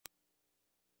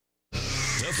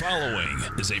The following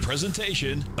is a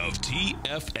presentation of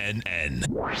TFNN.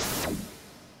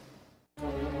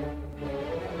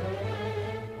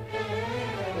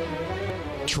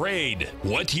 Trade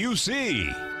what you see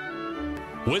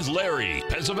with Larry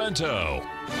Pesavento.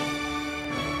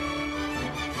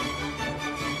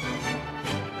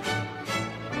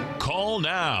 Call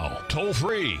now, toll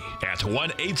free at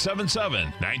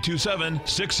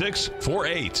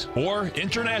 1-877-927-6648 or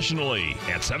internationally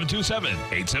at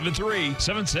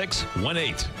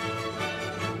 727-873-7618.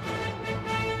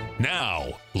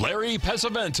 Now, Larry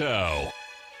Pesavento.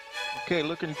 Okay,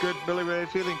 looking good, Billy Ray,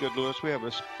 feeling good, Lewis. We have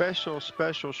a special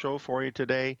show for you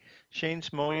today. Shane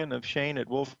Smolian of Shane at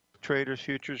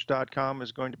WolfTradersFutures.com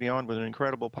is going to be on with an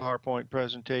incredible PowerPoint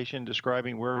presentation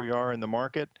describing where we are in the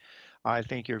market. I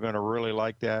think you're going to really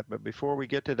like that. But before we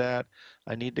get to that,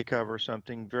 I need to cover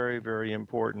something very, very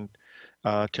important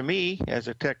to me as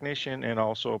a technician and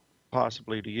also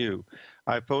possibly to you.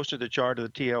 I posted the chart of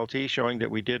the TLT showing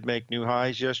that we did make new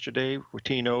highs yesterday.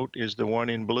 T-note is the one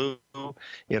in blue.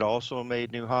 It also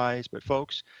made new highs. But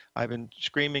folks, I've been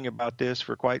screaming about this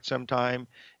for quite some time,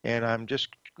 and I'm just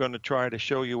going to try to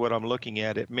show you what I'm looking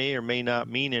at. It may or may not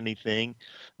mean anything,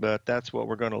 but that's what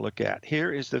we're going to look at.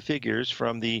 Here is the figures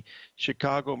from the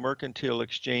Chicago Mercantile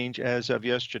Exchange as of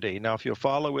yesterday. Now, if you'll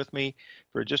follow with me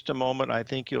for just a moment, I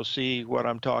think you'll see what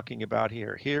I'm talking about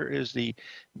here. Here is the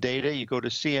data. You go to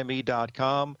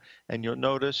CME.com, and you'll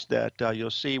notice that you'll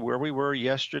see where we were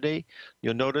yesterday.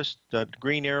 You'll notice the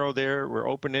green arrow there where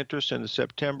open interest in the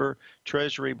September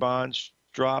Treasury bonds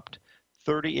dropped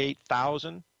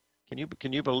 38,000.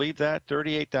 Can you believe that?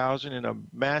 38,000 in a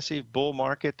massive bull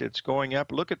market that's going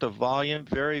up. Look at the volume,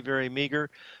 very, very meager.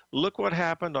 Look what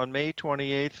happened on May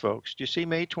 28th, folks. Do you see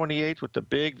May 28th with the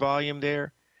big volume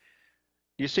there?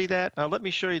 Do you see that? Now let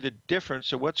me show you the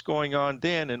difference of what's going on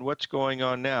then and what's going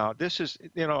on now. This is,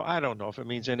 I don't know if it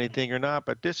means anything or not,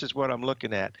 but this is what I'm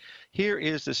looking at. Here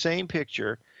is the same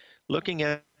picture looking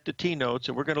at the T-notes,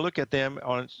 and we're going to look at them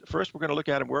on, first we're going to look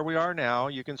at them where we are now.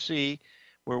 You can see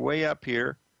we're way up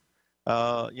here.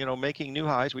 Making new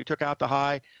highs. We took out the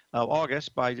high of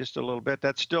August by just a little bit.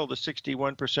 That's still the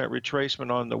 61%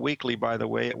 retracement on the weekly, by the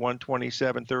way, at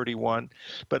 127.31.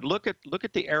 But look at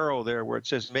the arrow there where it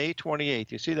says May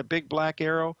 28th. You see the big black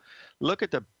arrow? Look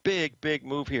at the big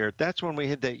move here. That's when we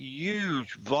had that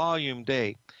huge volume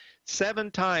day. 7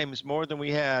 times more than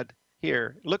we had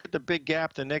here. Look at the big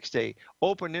gap the next day.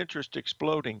 Open interest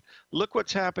exploding. Look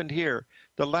what's happened here.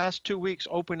 The last 2 weeks,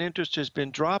 open interest has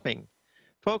been dropping.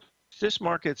 Folks, this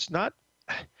market's not,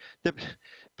 the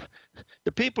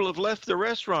people have left the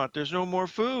restaurant. There's no more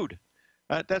food.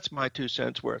 That's my 2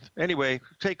 cents worth. Anyway,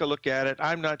 take a look at it.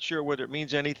 I'm not sure whether it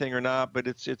means anything or not, but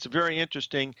it's very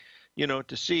interesting,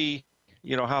 to see,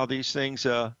 how these things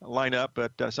line up.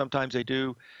 But sometimes they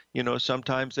do,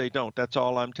 sometimes they don't. That's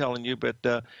all I'm telling you.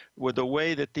 But with the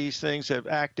way that these things have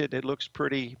acted, it looks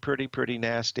pretty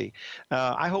nasty.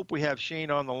 I hope we have Shane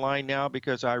on the line now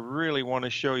because I really want to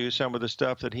show you some of the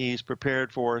stuff that he's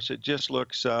prepared for us. It just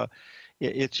looks,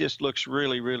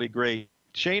 really great.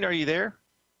 Shane, are you there?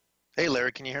 Hey,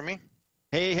 Larry, can you hear me?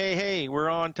 Hey, we're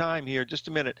on time here. Just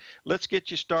a minute. Let's get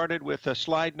you started with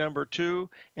slide number 2.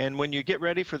 And when you get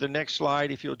ready for the next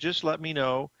slide, if you'll just let me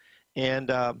know. And,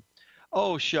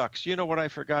 oh, shucks, you know what I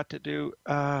forgot to do?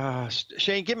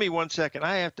 Shane, give me 1 second.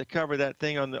 I have to cover that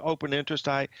thing on the open interest.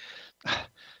 Give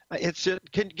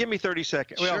me 30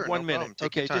 seconds. Sure, well, 1 minute.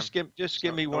 Okay, just give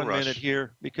me 1 minute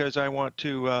here because I want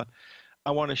to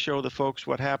show the folks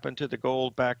what happened to the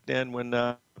gold back then when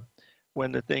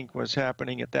the thing was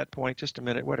happening at that point. Just a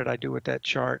minute. What did I do with that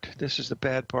chart? This is the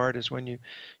bad part, is when you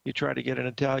try to get an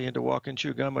Italian to walk and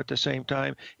chew gum at the same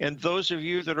time. And those of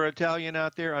you that are Italian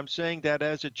out there, I'm saying that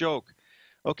as a joke.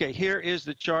 Okay, here is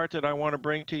the chart that I want to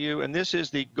bring to you. And this is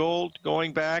the gold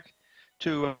going back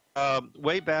to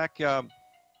way back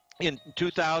in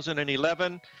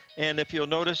 2011. And if you'll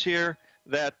notice here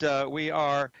that we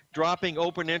are dropping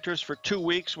open interest for 2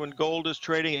 weeks when gold is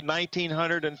trading at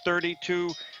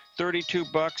 $1,932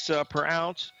 bucks per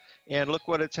ounce, and look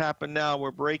what it's happened now.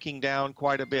 We're breaking down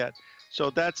quite a bit.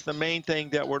 So that's the main thing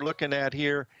that we're looking at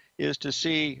here, is to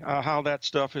see how that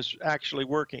stuff is actually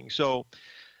working. So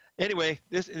anyway,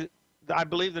 I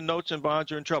believe the notes and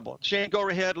bonds are in trouble. Shane, go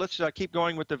ahead. Let's keep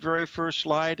going with the very first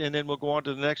slide, and then we'll go on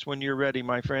to the next when you're ready,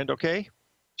 my friend. Okay?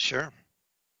 Sure.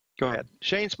 Go ahead.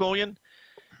 Shane Smolian.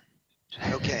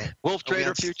 Okay.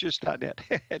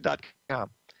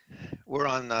 WolfTraderFutures.com. We're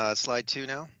on slide 2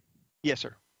 now? Yes,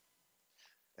 sir.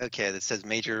 Okay, that says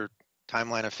major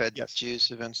timeline of Fed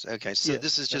juice events. Okay, so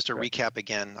this is just a recap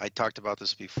again. I talked about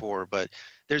this before, but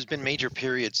there's been major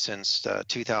periods since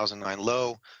 2009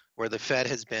 low where the Fed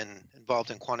has been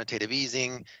involved in quantitative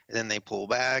easing, and then they pull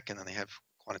back, and then they have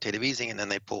quantitative easing, and then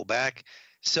they pull back.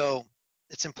 So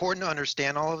it's important to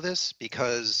understand all of this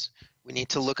because we need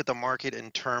to look at the market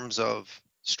in terms of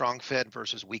strong Fed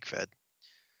versus weak Fed.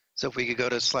 So if we could go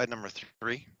to slide number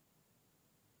 3.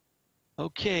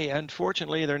 Okay,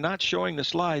 unfortunately, they're not showing the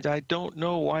slides. I don't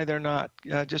know why they're not.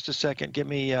 Just a second. Give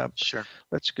me. Sure.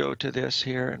 Let's go to this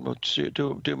here, and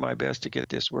we'll do my best to get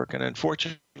this working.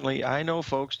 Unfortunately, I know,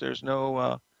 folks, there's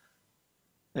no.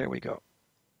 There we go.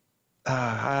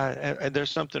 And there's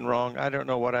something wrong. I don't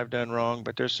know what I've done wrong,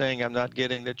 but they're saying I'm not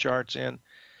getting the charts in.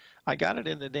 I got it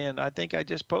in the den. I think I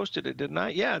just posted it, didn't I?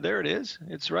 Yeah, there it is.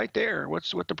 It's right there.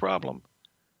 What's the problem?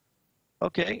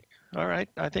 Okay. All right.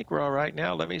 I think we're all right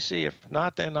now. Let me see. If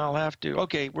not, then I'll have to.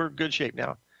 Okay, we're in good shape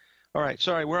now. All right.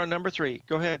 Sorry, we're on number 3.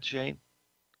 Go ahead, Shane.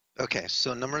 Okay.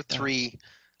 So number 3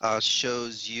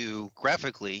 shows you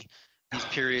graphically these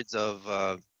periods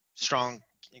of strong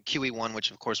QE1, which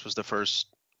of course was the first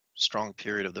strong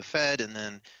period of the Fed, and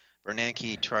then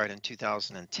Bernanke tried in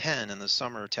 2010 in the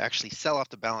summer to actually sell off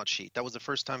the balance sheet. That was the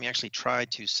first time he actually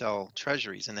tried to sell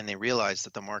treasuries, and then they realized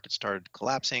that the market started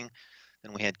collapsing.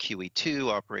 Then we had QE2,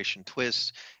 Operation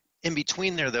Twist. In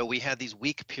between there, though, we had these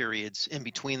weak periods in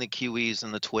between the QEs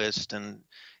and the twist, and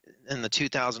in the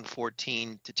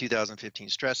 2014 to 2015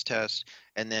 stress test,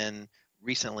 and then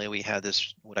recently we had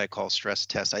this what I call stress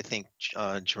test. I think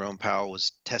Jerome Powell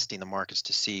was testing the markets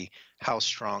to see how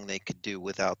strong they could do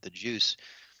without the juice.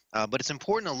 But it's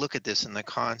important to look at this in the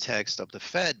context of the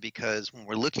Fed, because when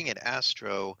we're looking at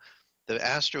Astro, the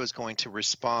Astro is going to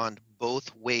respond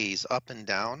both ways, up and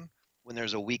down, when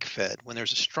there's a weak Fed. When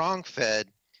there's a strong Fed,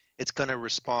 it's going to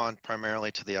respond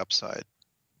primarily to the upside.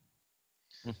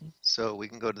 Mm-hmm. So we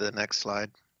can go to the next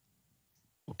slide.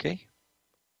 Okay.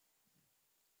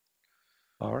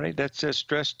 All right, that says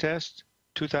stress test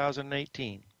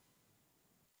 2018.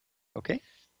 Okay.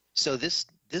 So this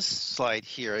slide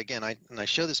here, again, I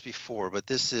showed this before, but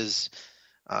this is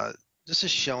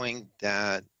showing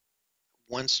that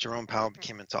once Jerome Powell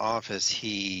came into office,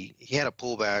 he had a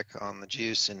pullback on the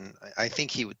juice, and I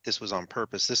think this was on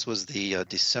purpose. This was the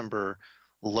December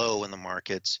low in the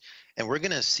markets, and we're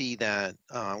going to see that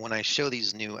when I show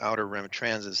these new outer rim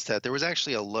transits, that there was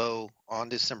actually a low on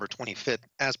December 25th,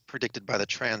 as predicted by the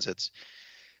transits.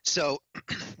 So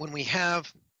when we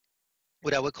have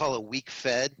what I would call a weak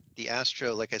Fed, the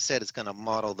Astro, like I said, is going to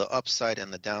model the upside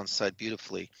and the downside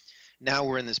beautifully. Now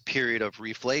we're in this period of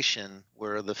reflation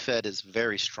where the Fed is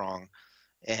very strong.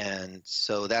 And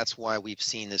so that's why we've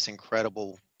seen this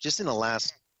incredible, just in the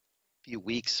last few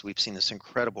weeks, we've seen this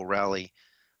incredible rally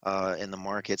in the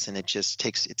markets. And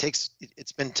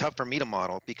it's been tough for me to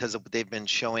model because they've been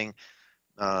showing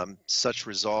such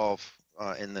resolve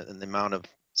in the amount of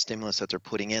stimulus that they're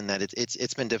putting in that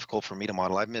it's been difficult for me to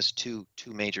model. I've missed two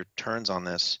major turns on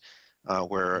this.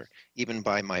 Where even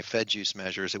by my Fed juice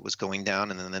measures, it was going down,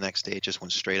 and then the next day it just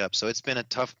went straight up. So it's been a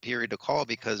tough period to call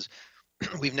because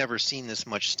we've never seen this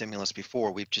much stimulus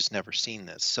before. We've just never seen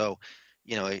this. So,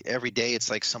 you know, every day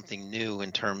it's like something new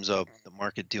in terms of the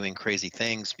market doing crazy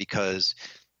things because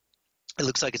it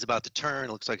looks like it's about to turn,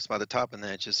 it looks like it's about to top, and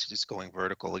then it's just going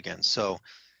vertical again. So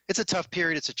it's a tough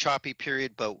period. It's a choppy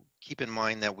period, but keep in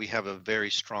mind that we have a very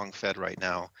strong Fed right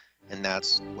now, and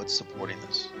that's what's supporting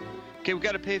this. Okay, we've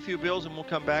got to pay a few bills, and we'll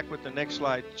come back with the next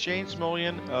slide. Shane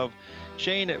Smolian of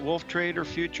Shane at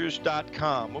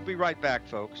wolftraderfutures.com. We'll be right back,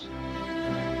 folks.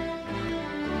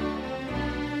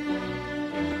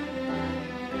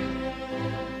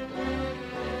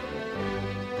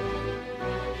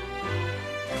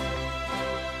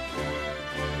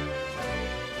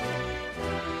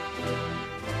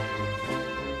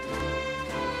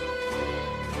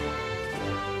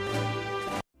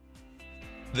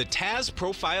 The TAS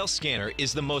Profile Scanner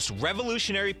is the most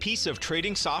revolutionary piece of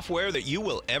trading software that you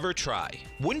will ever try.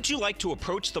 Wouldn't you like to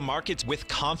approach the markets with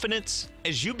confidence?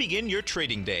 As you begin your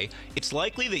trading day, it's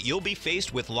likely that you'll be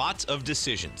faced with lots of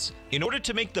decisions. In order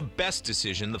to make the best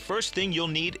decision, the first thing you'll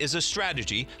need is a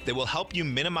strategy that will help you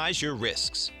minimize your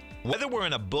risks. Whether we're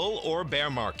in a bull or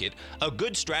bear market, a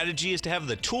good strategy is to have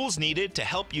the tools needed to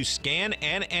help you scan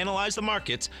and analyze the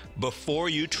markets before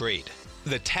you trade.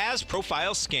 The TAS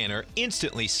Profile Scanner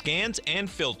instantly scans and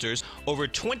filters over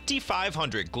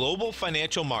 2,500 global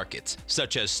financial markets,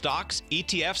 such as stocks,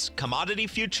 ETFs, commodity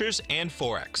futures, and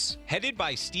Forex. Headed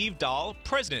by Steve Dahl,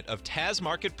 president of TAS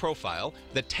Market Profile,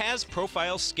 the TAS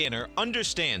Profile Scanner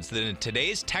understands that in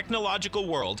today's technological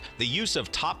world, the use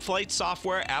of top-flight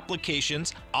software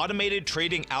applications, automated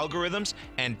trading algorithms,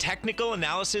 and technical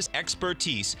analysis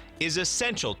expertise is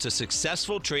essential to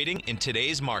successful trading in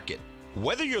today's market.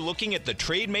 Whether you're looking at the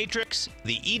trade matrix,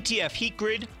 the ETF heat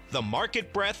grid, the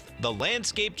market breadth, the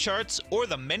landscape charts, or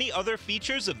the many other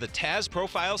features of the TAS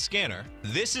Profile Scanner,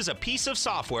 this is a piece of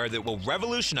software that will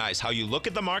revolutionize how you look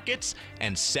at the markets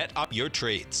and set up your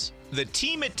trades. The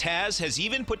team at TAS has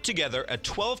even put together a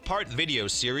 12-part video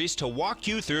series to walk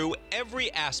you through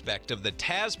every aspect of the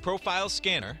TAS Profile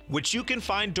Scanner, which you can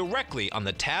find directly on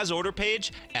the TAS order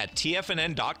page at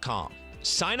TFNN.com.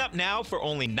 Sign up now for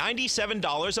only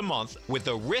 $97 a month with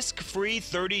a risk-free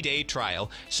 30-day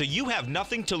trial, so you have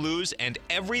nothing to lose and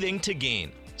everything to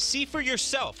gain. See for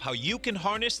yourself how you can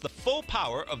harness the full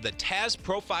power of the TAS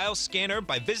Profile Scanner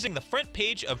by visiting the front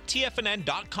page of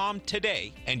TFNN.com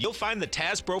today, and you'll find the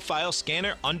TAS Profile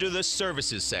Scanner under the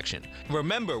Services section.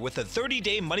 Remember, with a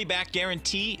 30-day money-back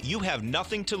guarantee, you have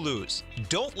nothing to lose.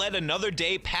 Don't let another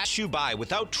day pass you by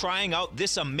without trying out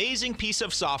this amazing piece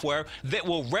of software that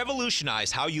will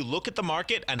revolutionize how you look at the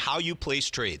market and how you place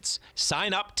trades.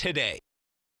 Sign up today.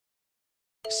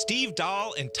 Steve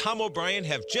Dahl and Tom O'Brien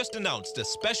have just announced a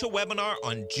special webinar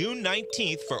on June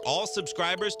 19th for all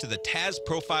subscribers to the TAS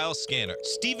Profile Scanner.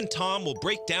 Steve and Tom will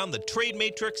break down the trade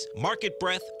matrix, market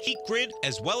breadth, heat grid,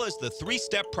 as well as the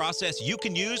 3-step process you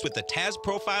can use with the TAS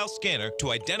Profile Scanner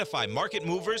to identify market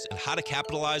movers and how to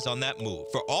capitalize on that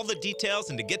move. For all the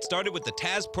details and to get started with the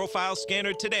TAS Profile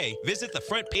Scanner today, visit the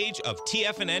front page of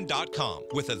TFNN.com.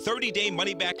 With a 30-day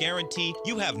money-back guarantee,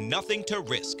 you have nothing to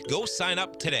risk. Go sign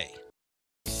up today.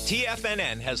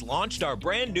 TFNN has launched our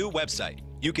brand new website.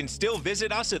 You can still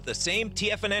visit us at the same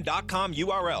TFNN.com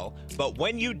URL, but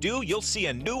when you do, you'll see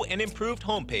a new and improved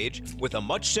homepage with a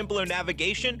much simpler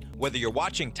navigation, whether you're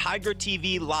watching Tiger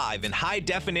TV live in high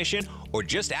definition or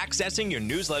just accessing your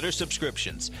newsletter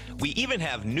subscriptions. We even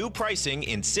have new pricing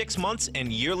in 6 months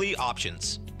and yearly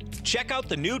options. Check out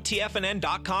the new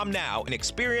TFNN.com now and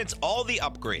experience all the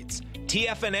upgrades.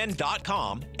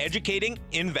 TFNN.com, educating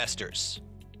investors.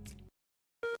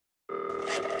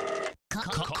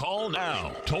 Call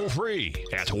now, toll free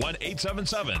at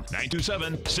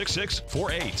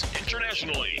 1-877-927-6648.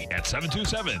 Internationally at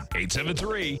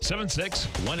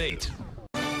 727-873-7618.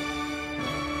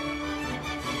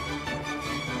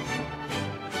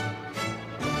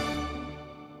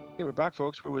 Okay, we're back,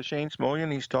 folks. We're with Shane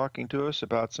Smolian. He's talking to us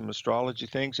about some astrology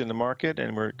things in the market,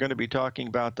 and we're going to be talking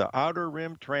about the outer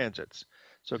rim transits.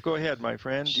 So go ahead, my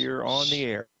friend. You're on the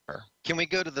air. Can we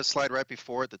go to the slide right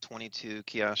before it, the 22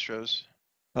 key astros?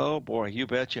 Oh boy, you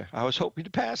betcha. I was hoping to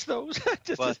pass those. I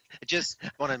just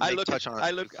want to touch on it.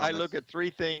 I look at 3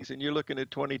 things, and you're looking at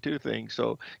 22 things.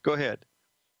 So go ahead.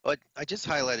 But I just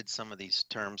highlighted some of these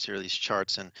terms here, these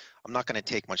charts, and I'm not going to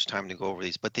take much time to go over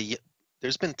these. But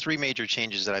there's been 3 major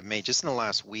changes that I've made just in the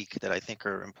last week that I think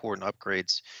are important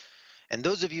upgrades. And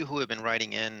those of you who have been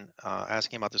writing in,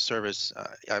 asking about the service,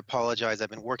 I apologize. I've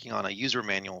been working on a user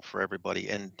manual for everybody,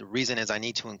 and the reason is I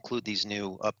need to include these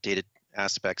new updated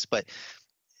aspects. But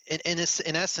in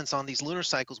essence, on these lunar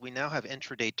cycles, we now have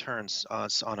intraday turns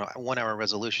on a 1-hour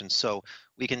resolution. So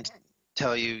we can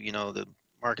tell you, the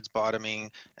market's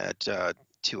bottoming at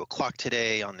 2 o'clock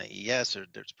today on the ES, or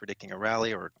there's predicting a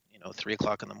rally, or 3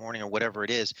 o'clock in the morning, or whatever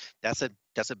it is. That's a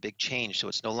big change. So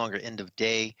it's no longer end of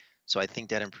day. So I think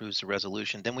that improves the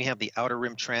resolution. Then we have the outer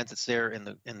rim transits there in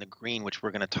the green, which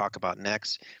we're going to talk about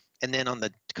next. And then on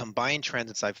the combined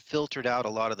transits, I've filtered out a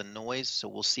lot of the noise, so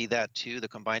we'll see that too. The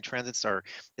combined transits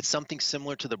it's something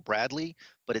similar to the Bradley,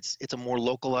 but it's a more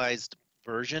localized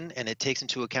version, and it takes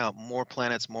into account more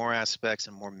planets, more aspects,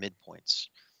 and more midpoints.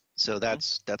 So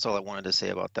that's all I wanted to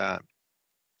say about that.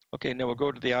 Okay, now we'll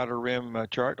go to the outer rim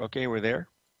chart. Okay, we're there.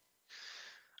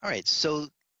 All right, so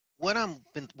what I've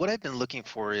been looking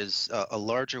for is a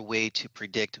larger way to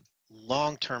predict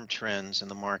long-term trends in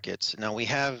the markets. Now we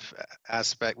have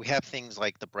things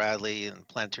like the Bradley and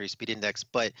Planetary Speed Index,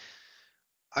 but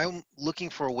I'm looking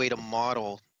for a way to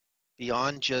model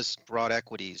beyond just broad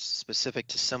equities specific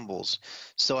to symbols.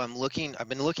 So I've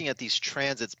been looking at these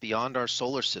transits beyond our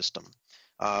solar system.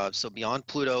 So beyond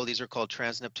Pluto, these are called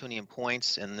trans-Neptunian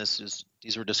points, and these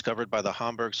were discovered by the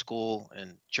Hamburg School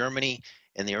in Germany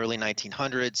in the early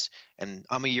 1900s. And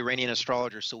I'm a Uranian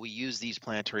astrologer, so we use these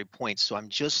planetary points. So I'm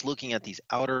just looking at these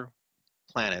outer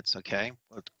planets, okay?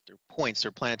 They're points,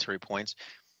 they're planetary points.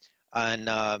 And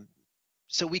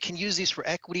so we can use these for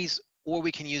equities, or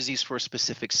we can use these for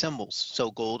specific symbols.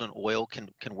 So gold and oil can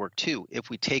work too. If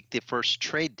we take the first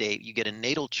trade date, you get a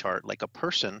natal chart like a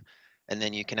person, and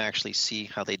then you can actually see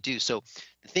how they do. So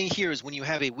the thing here is when you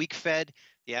have a weak Fed,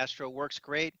 the astro works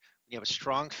great. When you have a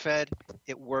strong Fed,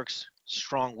 it works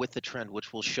strong with the trend,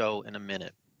 which we'll show in a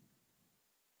minute.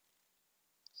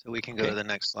 So we can go to the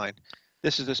next slide.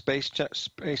 This is the Space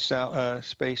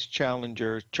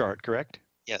Challenger chart, correct?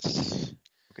 Yes.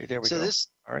 Okay, there we go. So this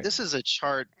is a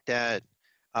chart that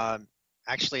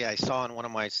Actually, I saw in one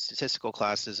of my statistical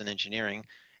classes in engineering,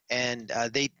 and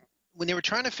when they were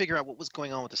trying to figure out what was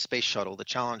going on with the space shuttle, the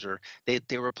Challenger,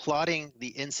 they were plotting the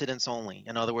incidence only.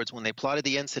 In other words, when they plotted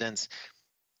the incidence,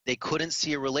 they couldn't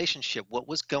see a relationship. What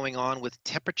was going on with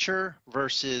temperature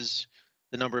versus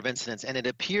the number of incidents? And it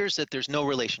appears that there's no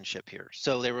relationship here.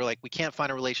 So they were like, we can't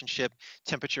find a relationship.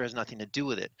 Temperature has nothing to do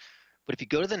with it. But if you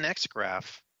go to the next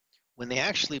graph, when they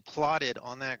actually plotted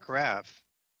on that graph,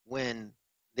 when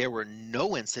there were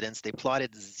no incidents, they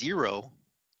plotted 0,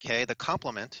 okay, the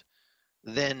complement,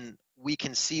 then we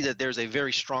can see that there's a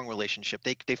very strong relationship.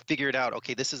 They figured out,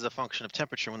 okay, this is a function of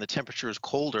temperature. When the temperature is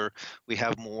colder, we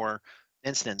have more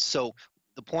incidents. So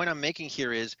the point I'm making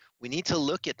here is we need to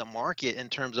look at the market in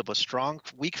terms of a strong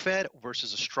weak Fed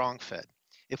versus a strong Fed.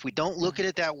 If we don't look at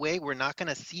it that way, we're not going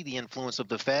to see the influence of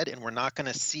the Fed, and we're not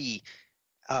going to see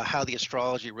how the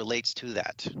astrology relates to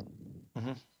that.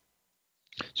 Mm-hmm.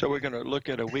 So we're going to look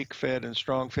at a weak Fed and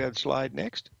strong Fed slide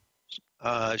next?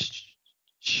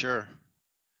 Sure.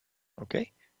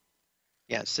 Okay.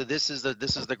 Yeah, so this is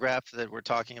the graph that we're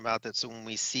talking about. That so when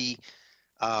we see,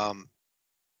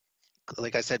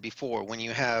 like I said before, when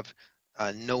you have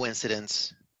no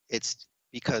incidents, it's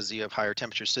because you have higher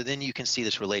temperatures. So then you can see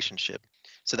this relationship.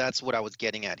 So that's what I was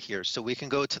getting at here. So we can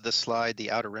go to the slide, the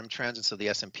outer rim transits of the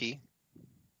S&P.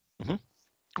 Mm-hmm.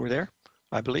 We're there,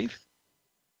 I believe.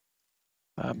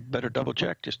 Better double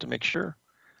check just to make sure.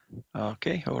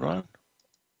 Okay, hold on.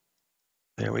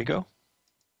 There we go.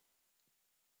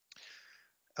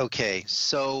 Okay,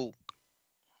 so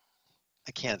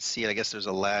I can't see it. I guess there's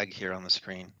a lag here on the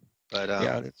screen. But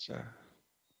yeah, it's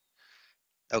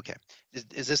okay.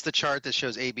 Is this the chart that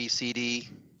shows A, B, C, D,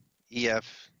 E,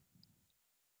 F?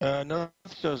 no,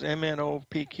 it shows M, N, O,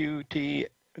 P, Q, T,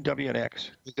 W, and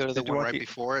X. We go to the one right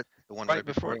before it. The one right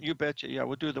before it. You betcha. Yeah,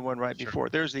 we'll do the one right before.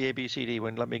 There's the ABCD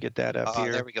one. Let me get that up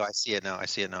here. There we go. I see it now.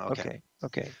 Okay.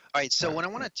 Okay. All right. So what I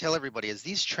want to tell everybody is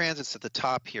these transits at the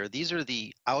top here, these are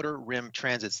the outer rim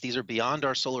transits. These are beyond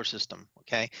our solar system.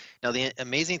 Okay. Now, the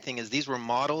amazing thing is these were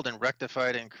modeled and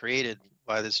rectified and created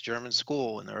by this German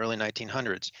school in the early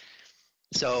 1900s.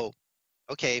 So,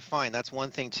 okay, fine. That's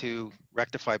one thing to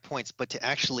rectify points, but to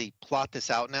actually plot this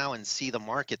out now and see the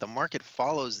market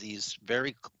follows these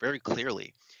very, very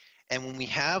clearly. And when we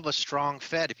have a strong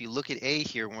Fed, if you look at A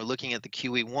here, when we're looking at the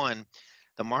QE1,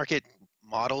 the market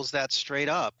models that straight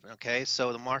up, okay?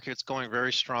 So the market's going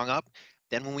very strong up.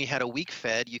 Then when we had a weak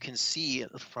Fed, you can see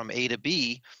from A to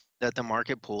B that the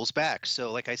market pulls back.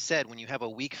 So like I said, when you have a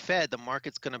weak Fed, the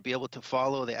market's going to be able to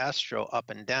follow the astro up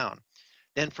and down.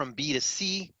 Then from B to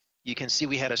C, you can see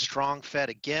we had a strong Fed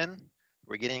again.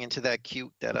 We're getting into that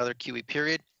other QE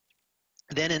period.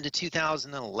 Then into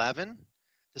 2011,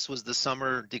 this was the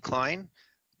summer decline.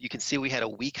 You can see we had a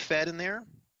weak Fed in there.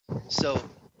 So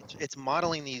it's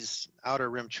modeling these outer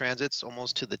rim transits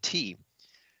almost to the T.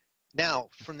 Now,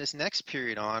 from this next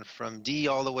period on, from D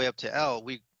all the way up to L,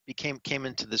 we came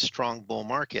into this strong bull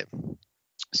market.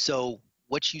 So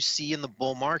what you see in the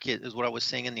bull market is what I was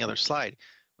saying in the other slide.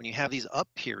 When you have these up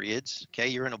periods, okay,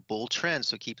 you're in a bull trend,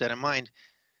 so keep that in mind,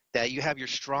 that you have your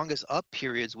strongest up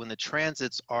periods when the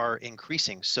transits are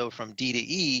increasing. So from D to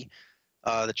E,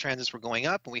 the transits were going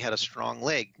up and we had a strong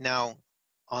leg. Now,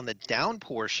 on the down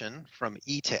portion from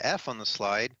E to F on the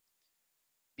slide,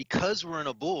 because we're in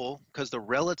a bull, because the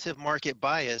relative market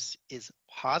bias is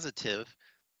positive,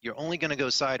 you're only going to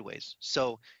go sideways.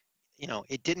 So, you know,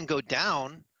 it didn't go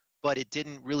down, but it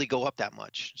didn't really go up that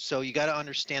much. So you got to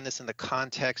understand this in the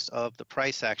context of the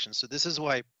price action. So this is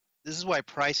why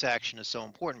price action is so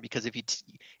important, because if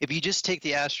you just take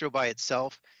the astro by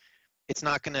itself, it's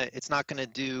not going to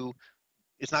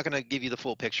give you the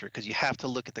full picture, because you have to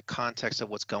look at the context of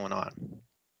what's going on.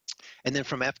 And then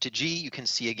from F to G, you can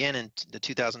see again in the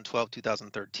 2012,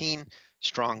 2013,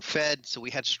 strong Fed. So we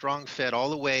had strong Fed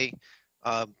all the way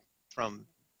from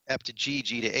F to G,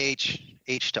 G to H,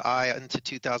 H to I into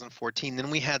 2014. Then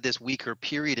we had this weaker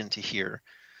period into here.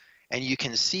 And you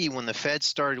can see when the Fed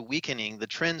started weakening, the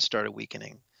trend started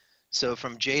weakening. So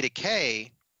from J to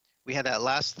K, we had that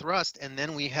last thrust, and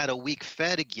then we had a weak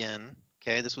Fed again.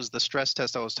 Okay, this was the stress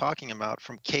test I was talking about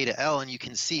from K to L, and you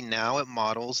can see now it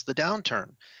models the downturn.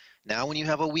 Now when you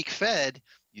have a weak Fed,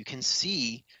 you can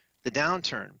see the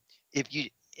downturn. If you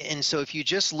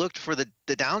just looked for the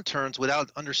downturns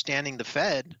without understanding the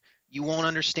Fed, you won't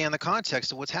understand the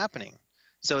context of what's happening.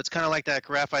 So it's kind of like that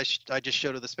graph I just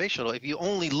showed of the space shuttle. If you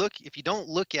don't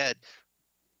look at,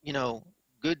 you know,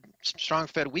 good, strong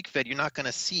Fed, weak Fed, you're not going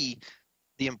to see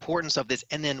the importance of this,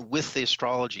 and then with the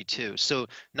astrology too. So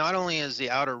not only is the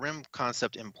outer rim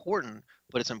concept important,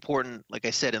 but it's important, like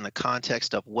I said, in the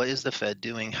context of what is the Fed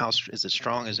doing? How is it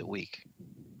strong? Is it weak?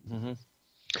 Mm-hmm.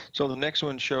 So the next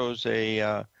one shows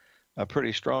a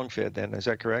pretty strong fit then, is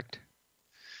that correct?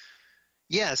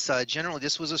 Yes, generally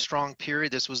this was a strong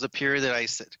period. This was the period that I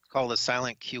call the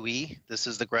silent QE. This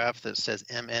is the graph that says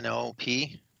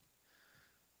MNOP.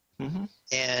 Mm-hmm.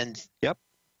 And yep,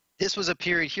 this was a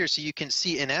period here. So you can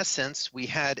see, in essence, we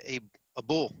had a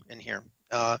bull in here.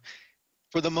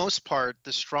 For the most part,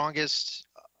 the strongest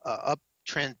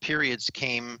uptrend periods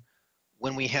came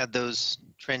when we had those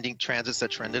trending transits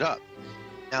that trended up.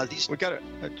 Now these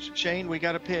Shane, we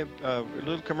got to pay a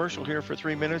little commercial here for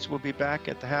 3 minutes. We'll be back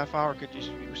at the half hour. Could you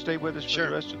stay with us for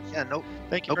the rest of the Yeah, no.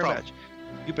 Thank you very much.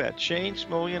 You bet. Shane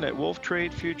Smolian at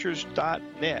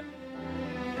wolftradefutures.net.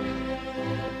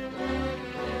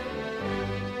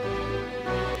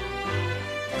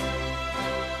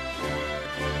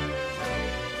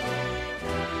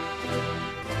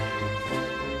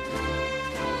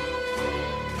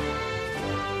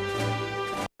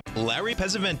 Larry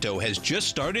Pesavento has just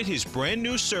started his brand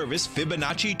new service,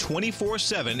 Fibonacci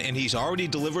 24/7, and he's already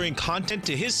delivering content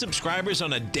to his subscribers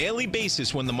on a daily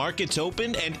basis when the market's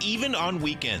open and even on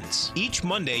weekends. Each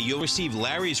Monday, you'll receive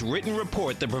Larry's written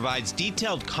report that provides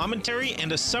detailed commentary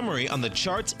and a summary on the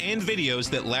charts and videos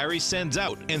that Larry sends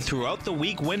out. And throughout the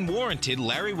week, when warranted,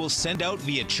 Larry will send out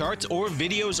via charts or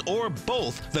videos or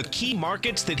both the key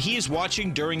markets that he is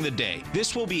watching during the day.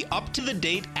 This will be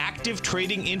up-to-the-date, active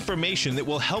trading information that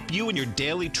will help you in your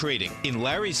daily trading. In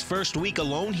Larry's first week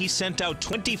alone, he sent out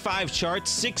 25 charts,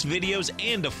 6 videos,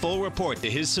 and a full report to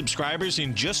his subscribers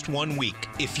in just 1 week.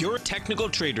 If you're a technical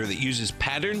trader that uses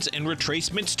patterns and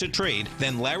retracements to trade,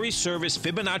 then Larry's service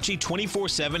Fibonacci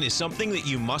 24/7 is something that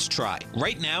you must try.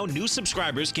 Right now, new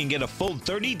subscribers can get a full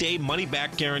 30-day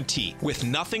money-back guarantee. With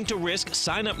nothing to risk,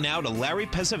 sign up now to Larry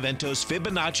Pesavento's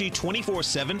Fibonacci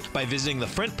 24/7 by visiting the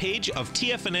front page of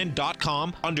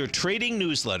TFNN.com under Trading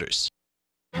Newsletters.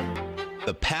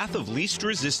 The Path of Least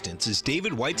Resistance is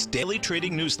David White's daily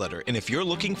trading newsletter, and if you're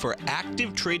looking for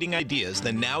active trading ideas,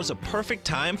 then now's a perfect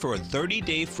time for a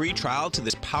 30-day free trial to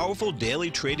this powerful daily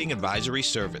trading advisory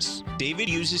service. David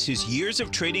uses his years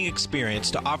of trading experience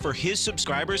to offer his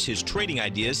subscribers his trading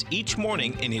ideas each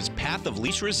morning in his Path of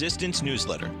Least Resistance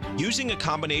newsletter. Using a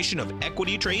combination of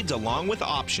equity trades along with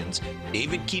options,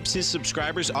 David keeps his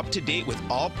subscribers up to date with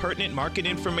all pertinent market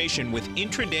information with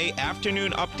intraday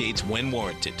afternoon updates when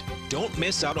warranted. Don't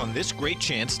miss out on this great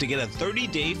chance to get a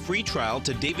 30-day free trial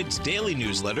to David's daily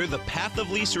newsletter, The Path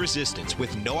of Least Resistance,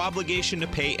 with no obligation to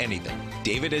pay anything.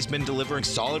 David has been delivering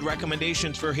solid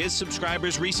recommendations for his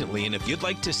subscribers recently, and if you'd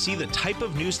like to see the type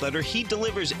of newsletter he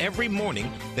delivers every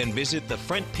morning, then visit the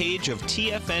front page of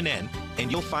TFNN,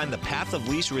 and you'll find The Path of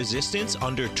Least Resistance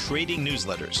under Trading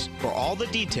Newsletters. For all the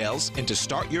details and to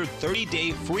start your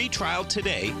 30-day free trial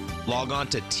today, log on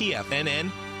to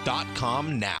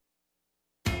TFNN.com now.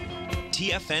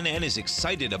 TFNN is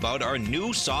excited about our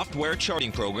new software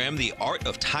charting program, The Art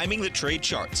of Timing the Trade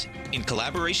Charts. In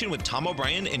collaboration with Tom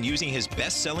O'Brien and using his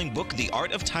best-selling book, The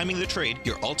Art of Timing the Trade,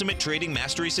 Your Ultimate Trading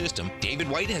Mastery System, David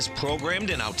White has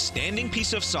programmed an outstanding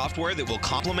piece of software that will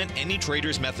complement any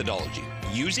trader's methodology.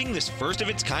 Using this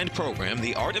first-of-its-kind program,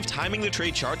 The Art of Timing the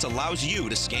Trade Charts allows you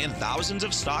to scan thousands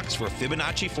of stocks for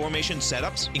Fibonacci formation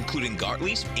setups, including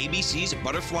Gartleys, ABCs,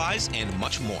 butterflies, and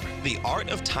much more. The Art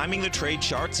of Timing the Trade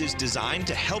Charts is designed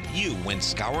to help you when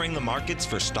scouring the markets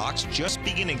for stocks just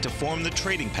beginning to form the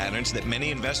trading patterns that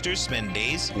many investors spend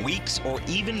days, weeks, or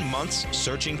even months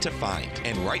searching to find.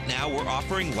 And right now, we're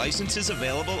offering licenses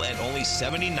available at only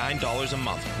 $79 a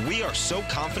month. We are so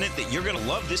confident that you're going to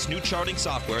love this new charting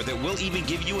software that will even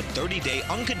give you a 30-day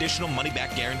unconditional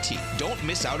money-back guarantee. Don't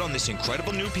miss out on this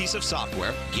incredible new piece of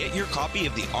software. Get your copy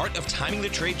of The Art of Timing the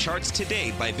Trade Charts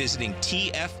today by visiting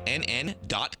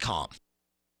TFNN.com.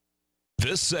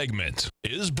 This segment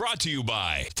is brought to you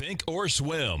by Think or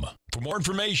Swim. For more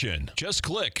information, just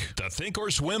click the Think or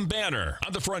Swim banner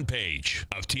on the front page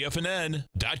of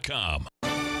TFNN.com.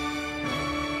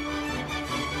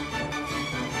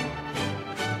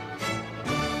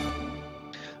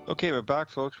 Okay, we're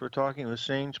back, folks. We're talking with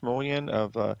Shane Smolian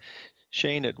of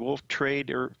Shane at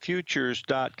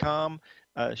wolftraderfutures.com.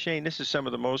 Shane, this is some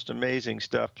of the most amazing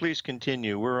stuff. Please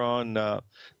continue. We're on the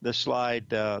slide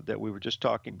that we were just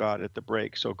talking about at the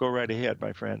break. So go right ahead,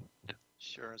 my friend.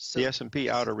 Sure. So the S&P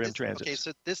outer rim transits. Okay,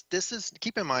 so this is,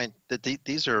 keep in mind that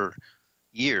these are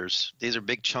years. These are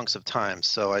big chunks of time.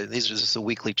 So these are just a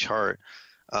weekly chart.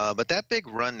 But that big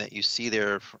run that you see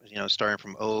there, starting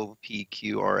from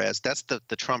OPQRS, that's the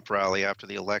Trump rally after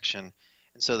the election.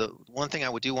 And so the one thing I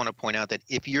want to point out that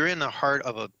if you're in the heart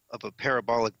of a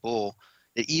parabolic bull,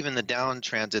 that even the down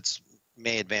transits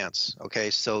may advance. Okay,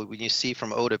 so when you see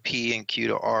from O to P and Q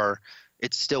to R,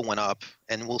 it still went up.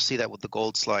 And we'll see that with the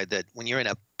gold slide, that when you're in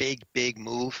a big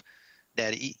move,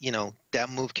 that, you know, that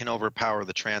move can overpower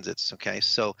the transits. Okay,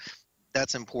 so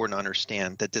that's important to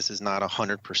understand, that this is not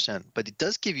 100%, but it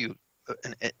does give you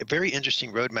a very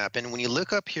interesting roadmap. And when you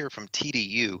look up here from T to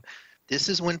U, this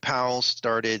is when Powell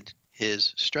started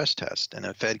his stress test and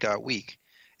the Fed got weak.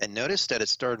 And notice that it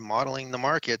started modeling the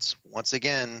markets once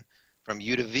again from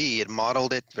U to V. It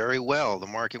modeled it very well. The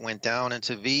market went down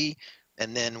into V,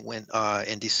 and then when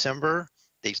in December,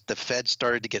 the Fed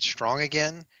started to get strong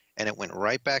again, and it went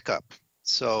right back up.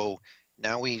 So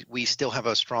now we still have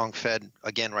a strong Fed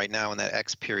again right now in that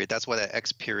X period. That's why that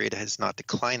X period has not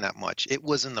declined that much. It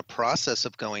was in the process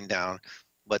of going down,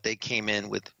 but they came in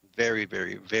with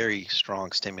very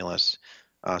strong stimulus,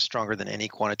 stronger than any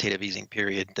quantitative easing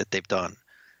period that they've done.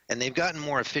 And they've gotten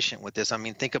more efficient with this. I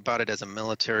mean, think about it as a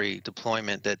military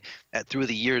deployment, that through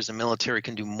the years, the military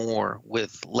can do more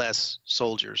with less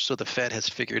soldiers. So the Fed has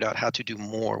figured out how to do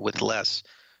more with less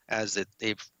as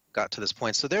they've got to this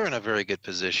point. So they're in a very good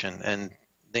position, and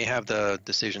they have the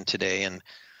decision today, and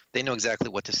they know exactly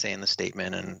what to say in the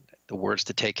statement and the words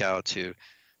to take out to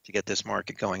get this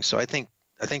market going. So I think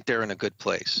they're in a good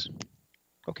place.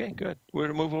 Okay, good. We're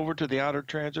going to move over to the outer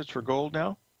transits for gold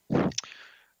now.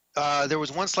 There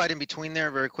was one slide in between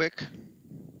there, very quick.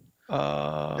 There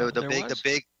was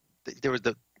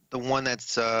the one that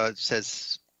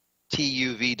says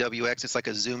TUVWX. It's like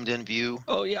a zoomed in view.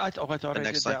 Oh yeah, I thought I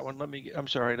did that one. I'm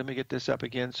sorry. Let me get this up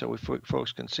again so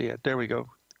folks can see it. There we go.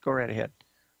 Go right ahead.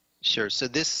 Sure. So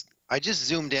I just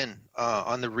zoomed in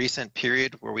on the recent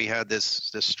period where we had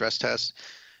this stress test,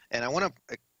 and I want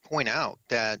to point out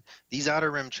that these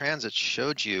outer rim transits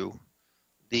showed you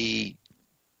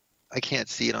I can't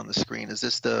see it on the screen. Is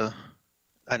this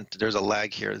and there's a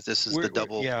lag here. This is the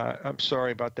double. Yeah, I'm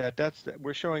sorry about that.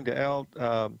 We're showing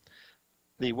the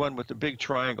one with the big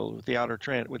triangle with the outer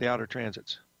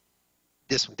transits.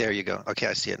 This one, there you go. Okay,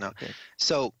 I see it now. Okay.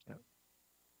 So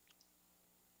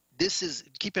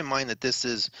keep in mind that this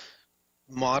is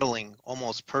modeling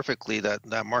almost perfectly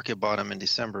that market bottom in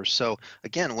December. So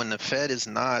again, when the Fed is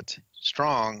not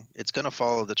strong, it's going to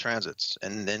follow the transits,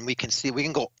 and then we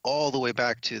can go all the way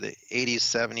back to the 80s,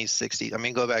 70s, 60s. I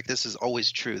mean, go back. This is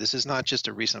always true. This is not just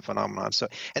a recent phenomenon. So,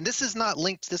 and this is not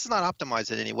linked. This is not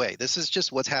optimized in any way. This is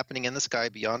just what's happening in the sky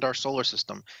beyond our solar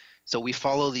system. So we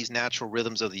follow these natural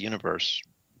rhythms of the universe.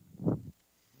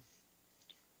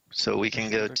 So we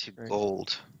can go to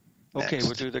gold. Okay, next.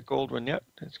 we'll do the gold one. Yep,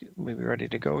 we'll be ready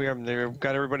to go here. They've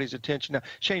got everybody's attention now.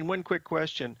 Shane, one quick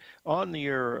question on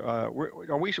your.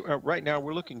 Right now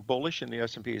we're looking bullish in the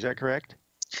S&P? Is that correct?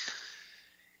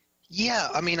 Yeah,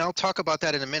 I mean, I'll talk about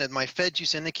that in a minute. My Fed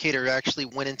use indicator actually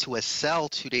went into a sell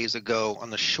 2 days ago on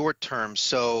the short term,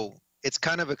 so it's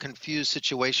kind of a confused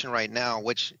situation right now.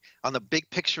 Which on the big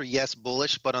picture, yes,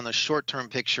 bullish, but on the short term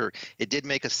picture, it did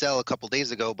make a sell a couple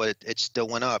days ago, but it still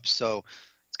went up. So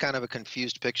it's kind of a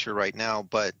confused picture right now,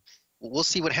 but we'll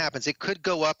see what happens. It could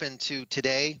go up into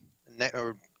today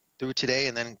or through today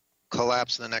and then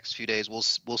collapse in the next few days. We'll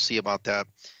see about that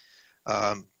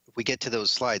if we get to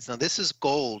those slides. Now this is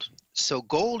gold. So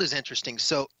gold is interesting.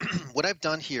 So what I've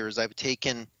done here is I've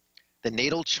taken the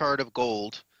natal chart of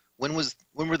gold. When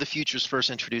were the futures first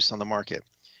introduced on the market?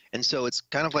 And so it's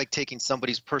kind of like taking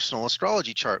somebody's personal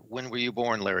astrology chart. When were you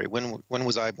born, Larry? When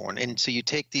was I born? And so you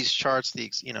take these charts, the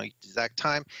exact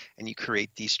time, and you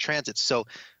create these transits. So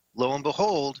lo and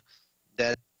behold,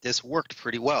 that this worked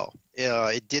pretty well.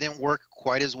 It didn't work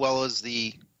quite as well as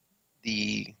the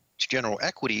general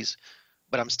equities,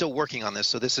 but I'm still working on this.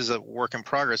 So this is a work in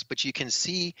progress. But you can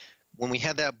see when we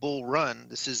had that bull run,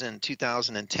 this is in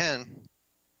 2010,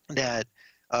 that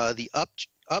the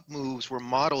up moves were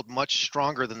modeled much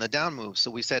stronger than the down moves.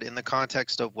 So we said in the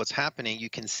context of what's happening, you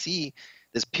can see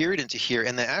this period into here,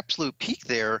 and the absolute peak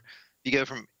there, you go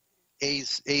from A,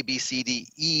 B, C, D,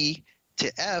 E to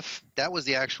F, that was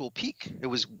the actual peak.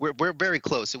 We're very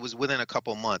close. It was within a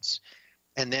couple months.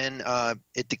 And then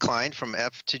it declined from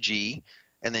F to G,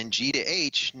 and then G to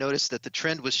H. Notice that the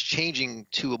trend was changing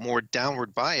to a more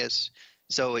downward bias.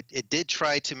 So it did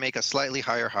try to make a slightly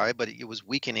higher high, but it was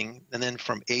weakening. And then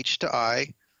from H to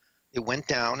I, it went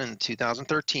down in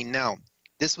 2013. Now,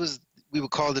 we would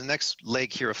call the next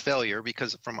leg here a failure,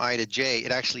 because from I to J,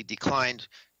 it actually declined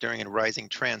during a rising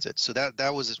transit. So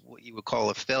that was what you would call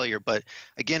a failure. But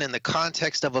again, in the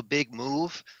context of a big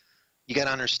move, you got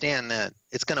to understand that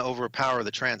it's going to overpower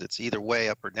the transits either way,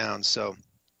 up or down. So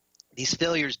these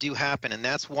failures do happen, and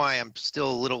that's why I'm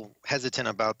still a little hesitant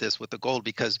about this with the gold,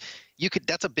 because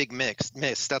that's a big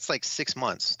miss. That's like 6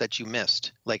 months that you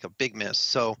missed, like a big miss.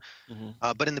 So,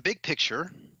 but in the big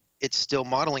picture, it's still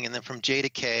modeling, and then from J to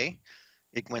K,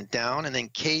 it went down, and then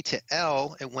K to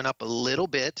L, it went up a little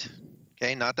bit,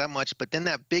 okay, not that much, but then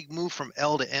that big move from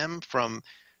L to M from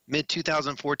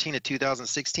mid-2014 to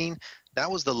 2016, that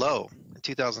was the low in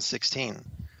 2016.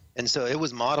 And so it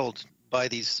was modeled by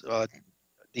these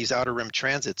outer rim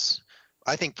transits,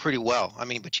 I think, pretty well. I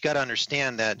mean, but you got to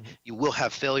understand that you will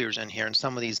have failures in here, and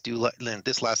some of these do.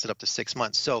 This lasted up to 6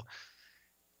 months. So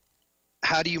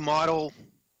how do you model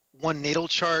one natal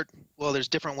chart? Well, there's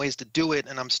different ways to do it,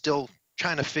 and I'm still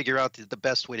trying to figure out the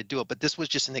best way to do it. But this was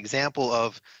just an example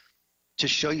of, to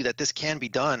show you that this can be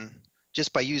done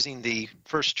just by using the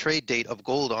first trade date of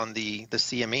gold on the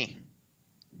CME.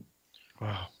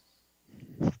 Wow.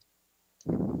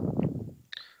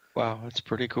 Wow, that's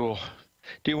pretty cool.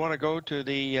 Do you want to go to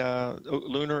the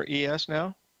lunar ES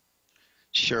now?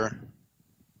 Sure.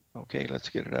 Okay, let's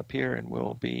get it up here and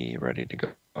we'll be ready to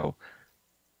go.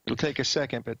 It'll take a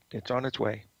second, but it's on its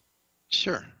way.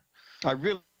 Sure. I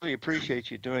really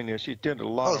appreciate you doing this. You did a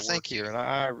lot of work here, and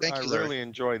I really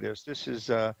enjoy this. This is,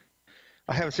 I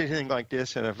haven't seen anything like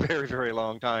this in a very, very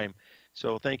long time.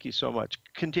 So thank you so much.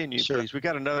 Continue, please. We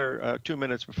got another 2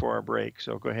 minutes before our break,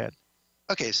 so go ahead.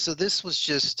 Okay, so this was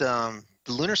just the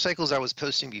lunar cycles I was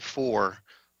posting before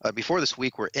this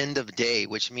week were end of day,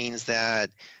 which means that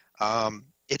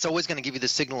it's always going to give you the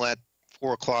signal at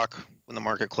 4 o'clock when the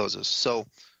market closes. So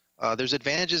there's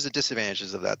advantages and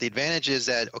disadvantages of that. The advantage is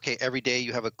that, okay, every day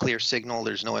you have a clear signal.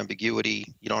 There's no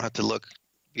ambiguity. You don't have to look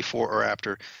before or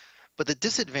after. But the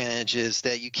disadvantage is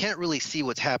that you can't really see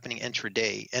what's happening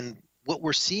intraday. And what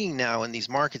we're seeing now in these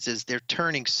markets is they're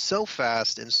turning so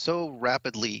fast and so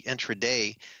rapidly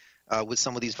intraday with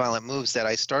some of these violent moves that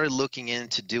I started looking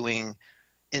into doing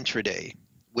intraday,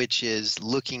 which is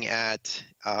looking at,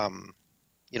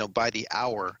 by the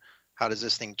hour, how does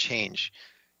this thing change?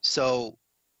 So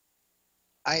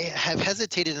I have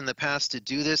hesitated in the past to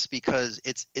do this because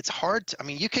it's hard to, I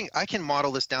mean, I can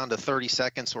model this down to 30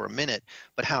 seconds or a minute,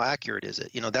 but how accurate is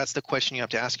it? That's the question you have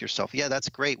to ask yourself. Yeah, that's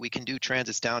great. We can do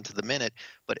transits down to the minute,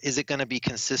 but is it going to be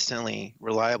consistently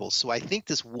reliable? So I think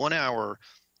this 1 hour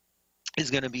is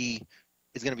going to be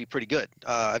pretty good.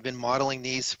 I've been modeling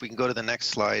these. We can go to the next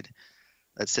slide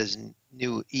that says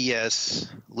new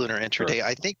ES lunar intraday. Sure.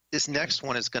 I think this next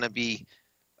one is going to be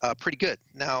pretty good.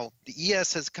 Now, the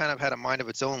ES has kind of had a mind of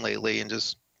its own lately and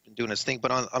just been doing its thing.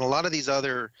 But on a lot of these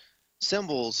other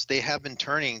symbols, they have been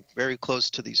turning very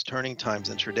close to these turning times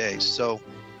intraday. So,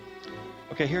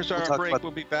 okay, here's our break.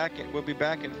 We'll be back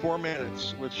in 4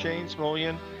 minutes with Shane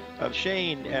Smolian of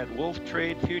Shane at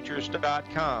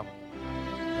wolftradefutures.com.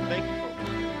 Thank you, folks.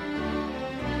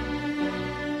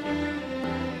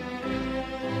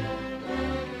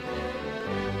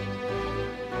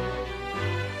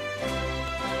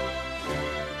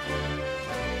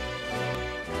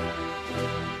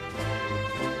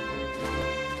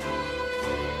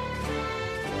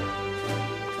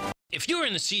 If you're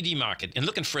in the CD market and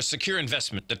looking for a secure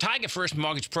investment, the Tiger First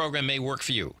Mortgage Program may work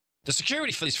for you. The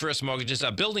security for these first mortgages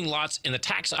are building lots in the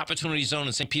Tax Opportunity Zone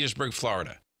in St. Petersburg,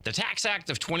 Florida. The Tax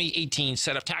Act of 2018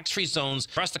 set up tax-free zones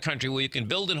across the country where you can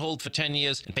build and hold for 10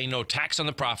 years and pay no tax on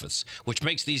the profits, which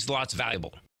makes these lots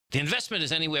valuable. The investment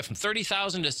is anywhere from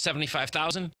 $30,000 to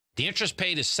 $75,000. The interest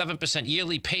paid is 7%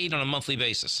 yearly, paid on a monthly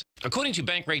basis. According to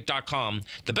Bankrate.com,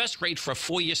 the best rate for a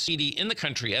 4-year CD in the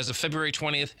country as of February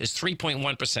 20th is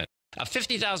 3.1%. A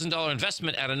 $50,000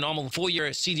 investment at a normal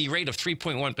 4-year CD rate of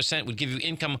 3.1% would give you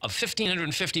income of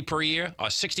 $1,550 per year or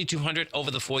 $6,200 over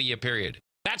the 4-year period.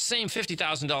 That same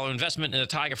 $50,000 investment in the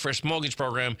Tiger First Mortgage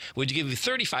Program would give you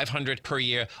 $3,500 per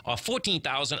year or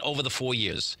 $14,000 over the 4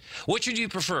 years. Which would you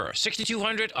prefer,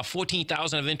 $6,200 or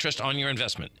 $14,000 of interest on your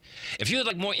investment? If you would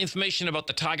like more information about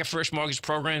the Tiger First Mortgage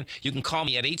Program, you can call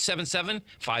me at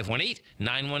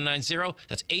 877-518-9190.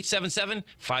 That's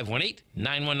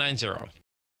 877-518-9190.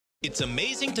 It's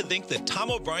amazing to think that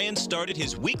Tom O'Brien started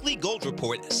his weekly gold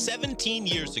report 17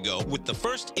 years ago with the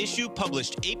first issue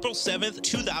published April 7th,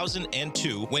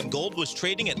 2002, when gold was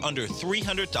trading at under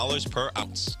 $300 per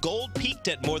ounce. Gold peaked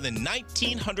at more than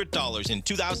 $1,900 in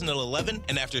 2011,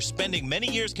 and after spending many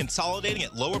years consolidating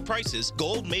at lower prices,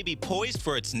 gold may be poised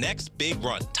for its next big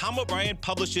run. Tom O'Brien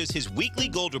publishes his weekly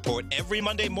gold report every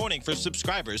Monday morning for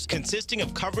subscribers, consisting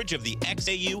of coverage of the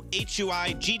XAU,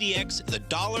 HUI, GDX, the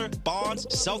dollar, bonds,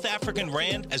 South African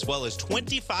rand, as well as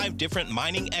 25 different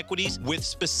mining equities with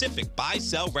specific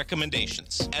buy-sell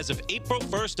recommendations. As of April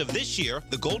 1st of this year,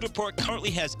 the Gold Report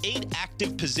currently has 8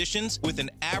 active positions with an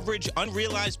average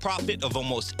unrealized profit of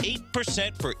almost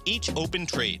 8% for each open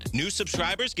trade. New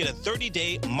subscribers get a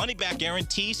 30-day money-back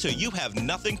guarantee, so you have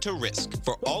nothing to risk.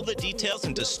 For all the details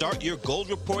and to start your Gold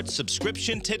Report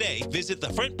subscription today, visit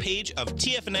the front page of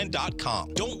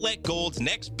TFNN.com. Don't let gold's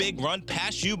next big run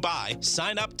pass you by.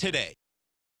 Sign up today.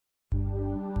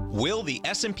 Will the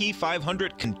S&P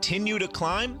 500 continue to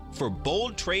climb? For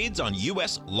bold trades on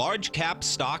U.S. large-cap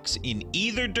stocks in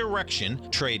either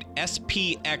direction, trade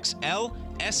SPXL,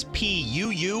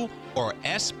 SPUU, or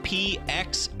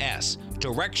SPXS.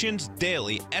 Directions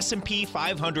Daily S&P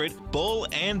 500 Bull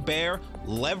and Bear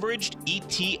Leveraged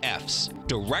ETFs.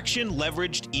 Direction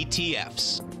Leveraged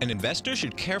ETFs. An investor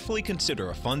should carefully consider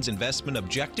a fund's investment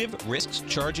objective, risks,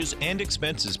 charges, and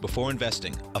expenses before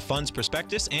investing. A fund's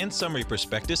prospectus and summary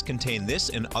prospectus contain this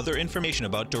and other information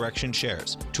about Direction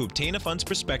shares. To obtain a fund's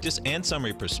prospectus and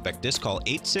summary prospectus, call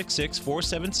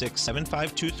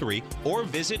 866-476-7523 or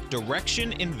visit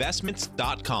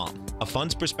directioninvestments.com. A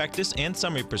fund's prospectus and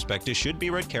summary prospectus should be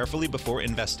read carefully before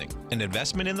investing. An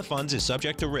investment in the funds is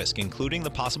subject to risk, including the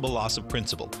possible loss of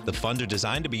principal. The funds are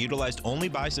designed to be utilized only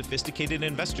by sophisticated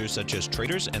investors such as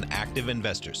traders and active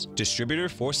investors. Distributor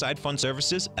Foreside Fund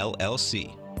Services,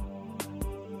 LLC.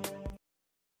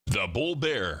 The Bull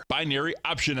Bear Binary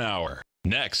Option Hour.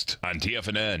 Next on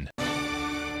TFNN.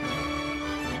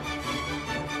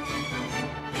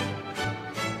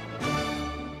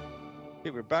 Okay,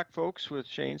 we're back, folks, with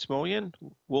Shane Smolian,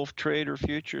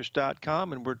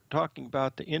 WolfTraderFutures.com, and we're talking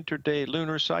about the intraday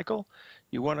lunar cycle.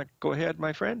 You want to go ahead,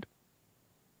 my friend?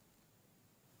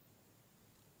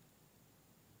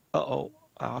 Uh-oh.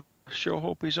 I sure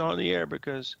hope he's on the air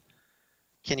because...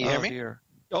 Can you hear me? Dear.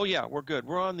 Oh, yeah, we're good.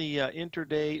 We're on the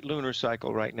intraday lunar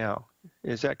cycle right now.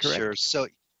 Is that correct? Sure. So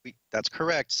that's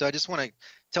correct. So I just want to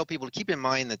tell people to keep in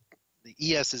mind that the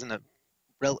ES isn't a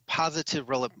positive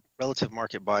relative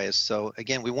market bias. So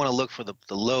again, we want to look for the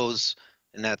lows,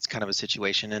 and that's kind of a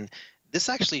situation. And this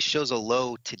actually shows a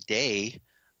low today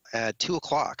at 2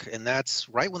 o'clock, and that's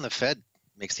right when the Fed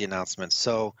makes the announcement.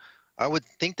 So I would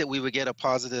think that we would get a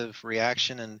positive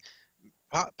reaction and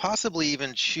possibly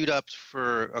even shoot up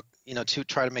for, to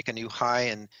try to make a new high.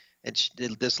 And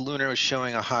this lunar is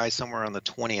showing a high somewhere on the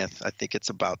 20th. I think it's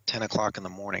about 10 o'clock in the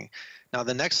morning. Now,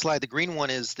 the next slide, the green one,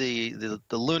 is the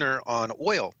lunar on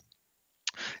oil.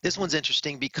 This one's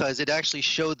interesting because it actually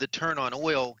showed the turn on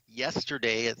oil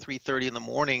yesterday at 3:30 in the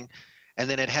morning, and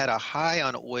then it had a high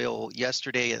on oil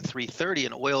yesterday at 3:30,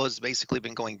 and oil has basically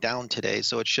been going down today,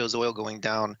 so it shows oil going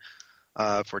down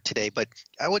for today. But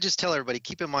I would just tell everybody,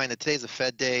 keep in mind that today's a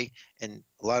Fed day, and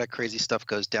a lot of crazy stuff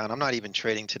goes down. I'm not even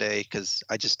trading today because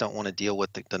I just don't want to deal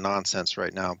with the nonsense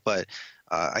right now. But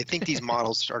I think these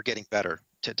models are getting better.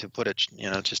 To put it,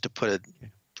 just to put it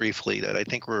briefly, that I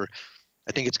think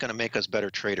it's going to make us better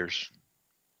traders.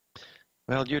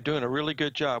 Well, you're doing a really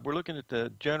good job. We're looking at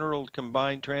the general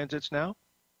combined transits now.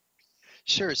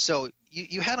 Sure. So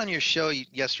you had on your show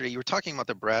yesterday, you were talking about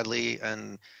the Bradley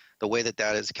and the way that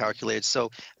is calculated.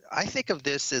 So I think of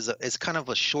this as kind of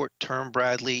a short-term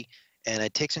Bradley, and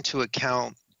it takes into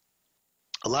account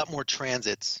a lot more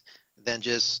transits than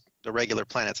just the regular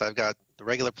planets. I've got the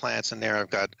regular planets in there, I've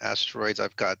got asteroids,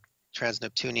 I've got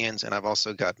trans-Neptunians, and I've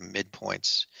also got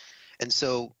midpoints. And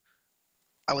so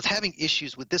I was having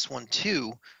issues with this one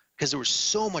too because there was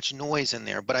so much noise in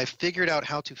there, but I figured out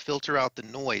how to filter out the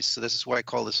noise. So this is why I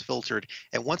call this filtered.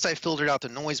 And once I filtered out the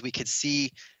noise, we could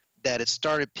see that it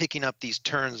started picking up these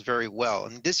turns very well.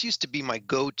 And this used to be my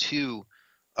go-to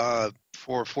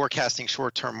for forecasting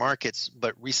short-term markets,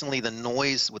 but recently the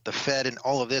noise with the Fed and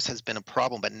all of this has been a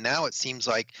problem. But now it seems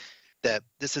like that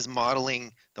this is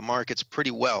modeling the markets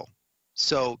pretty well.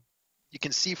 So you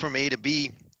can see from A to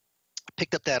B,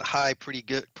 picked up that high pretty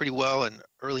well in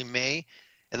early May,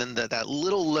 and then that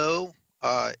little low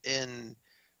in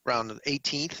around the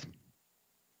 18th,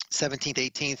 17th,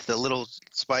 18th, the little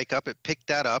spike up, it picked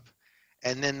that up,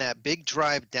 and then that big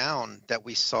drive down that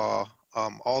we saw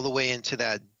all the way into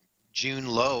that June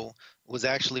low was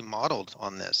actually modeled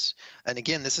on this. And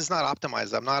again, this is not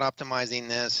optimized. I'm not optimizing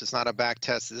this. It's not a back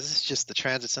test. This is just the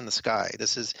transits in the sky.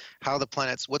 This is how the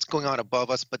planets, what's going on above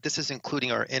us, but this is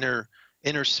including our inner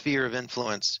sphere of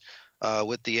influence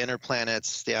with the inner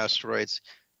planets, the asteroids,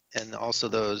 and also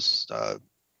those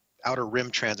outer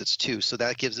rim transits too. So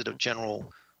that gives it a general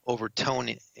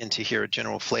overtone into here, a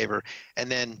general flavor.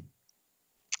 And then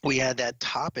we had that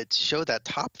top, it showed that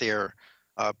top there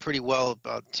pretty well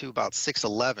to about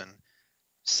 611.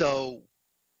 So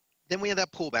then we had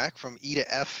that pullback from E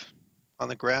to F on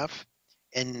the graph.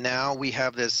 And now we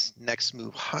have this next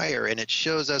move higher, and it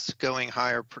shows us going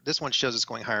higher. This one shows us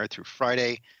going higher through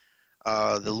Friday.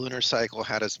 The lunar cycle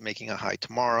had us making a high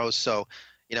tomorrow. So,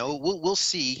 you know, we'll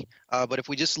see. But if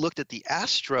we just looked at the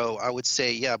astro, I would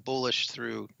say, yeah, bullish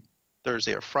through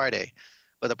Thursday or Friday.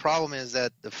 But the problem is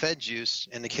that the Fed juice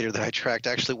indicator that I tracked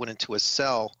actually went into a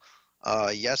sell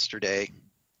yesterday,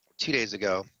 2 days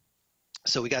ago.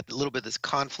 So we got a little bit of this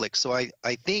conflict. So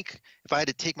I think if I had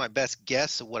to take my best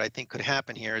guess of what I think could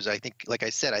happen here is I think, like I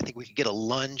said, I think we could get a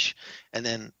lunge and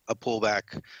then a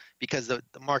pullback because the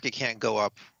market can't go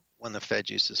up when the Fed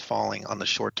juice is falling on the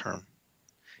short term.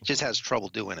 It just has trouble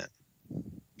doing it.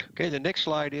 Okay, the next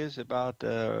slide is about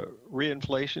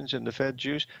reinflations in the Fed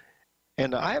juice.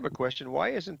 And I have a question. Why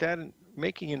isn't that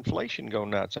making inflation go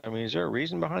nuts? I mean, is there a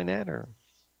reason behind that? Or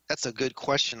That's a good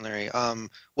question, Larry.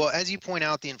 Well, as you point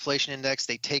out, the inflation index,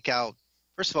 they take out,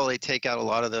 first of all, they take out a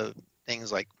lot of the things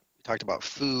like we talked about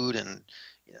food, and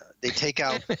you know, they take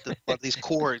out these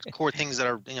core things that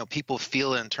are, you know, people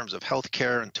feel in terms of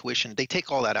healthcare and tuition. They take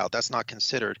all that out. That's not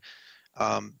considered.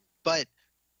 But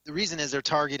the reason is they're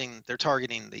targeting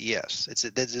the ES.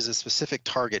 This is a specific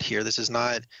target here. This is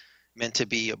not meant to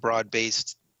be a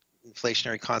broad-based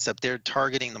inflationary concept. They're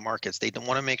targeting the markets. They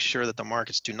want to make sure that the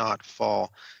markets do not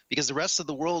fall because the rest of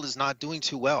the world is not doing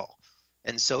too well.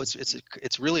 And so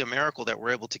it's really a miracle that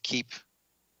we're able to keep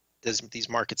these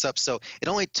markets up. So it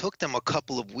only took them a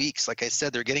couple of weeks. Like I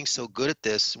said, they're getting so good at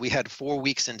this. We had 4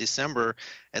 weeks in December,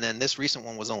 and then this recent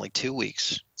one was only 2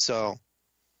 weeks. So,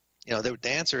 you know, the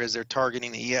answer is they're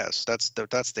targeting the ES. That's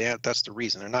the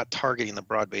reason. They're not targeting the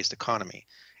broad-based economy.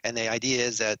 And the idea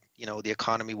is that, you know, the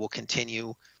economy will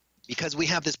continue because we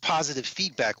have this positive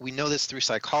feedback. We know this through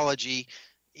psychology.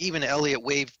 Even Elliott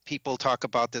Wave people talk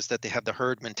about this, that they have the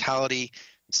herd mentality.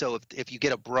 So if you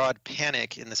get a broad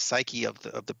panic in the psyche of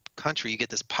the country, you get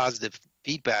this positive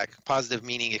feedback. Positive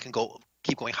meaning it can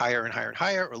keep going higher and higher and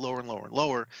higher, or lower and lower and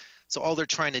lower. So all they're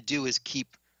trying to do is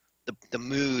keep the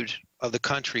mood of the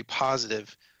country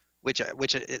positive, which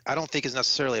I don't think is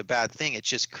necessarily a bad thing. It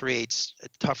just creates a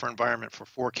tougher environment for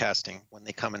forecasting when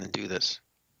they come in and do this.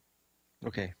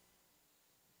 Okay.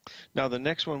 Now the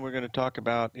next one we're going to talk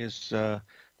about is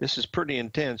this is pretty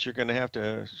intense. You're going to have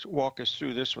to walk us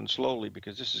through this one slowly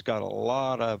because this has got a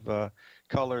lot of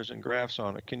colors and graphs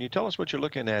on it. Can you tell us what you're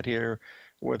looking at here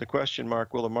where the question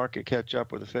mark, will the market catch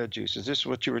up with the Fed juice? Is this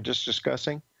what you were just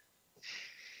discussing?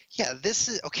 Yeah, this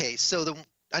is okay. So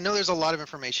I know there's a lot of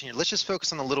information here. Let's just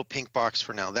focus on the little pink box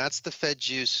for now. That's the Fed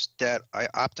juice that I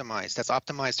optimized. That's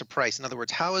optimized to price. In other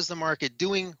words, how is the market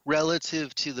doing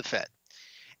relative to the Fed?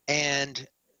 And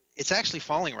it's actually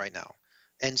falling right now.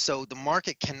 And so the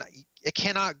market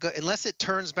cannot go unless it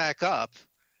turns back up,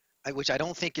 which I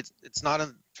don't think it's not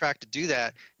on track to do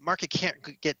that. The market can't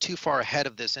get too far ahead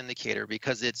of this indicator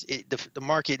because the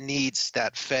market needs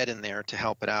that Fed in there to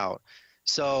help it out.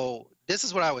 So this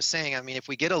is what I was saying. I mean, if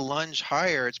we get a lunge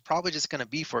higher, it's probably just going to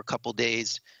be for a couple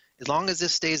days. As long as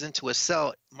this stays into a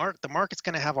sell, the market's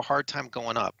going to have a hard time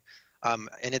going up. And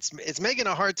it's making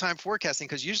a hard time forecasting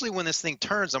because usually when this thing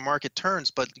turns, the market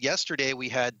turns. But yesterday we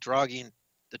had Draghi,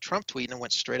 the Trump tweet, and it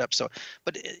went straight up. So,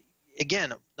 but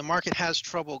again, the market has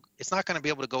trouble. It's not going to be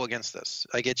able to go against this.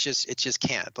 Like it just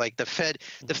can't. Like the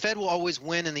Fed will always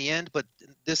win in the end, but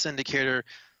this indicator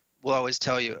will always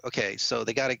tell you, okay, so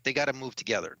they got to move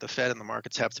together. The Fed and the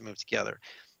markets have to move together.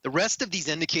 The rest of these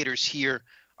indicators here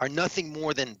are nothing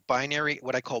more than binary,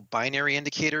 what I call binary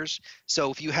indicators. So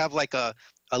if you have like a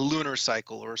lunar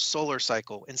cycle or a solar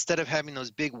cycle, instead of having those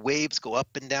big waves go up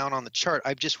and down on the chart,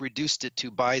 I've just reduced it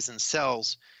to buys and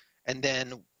sells, and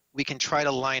then we can try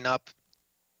to line up,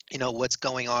 you know, what's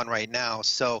going on right now.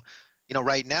 So, you know,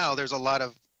 right now there's a lot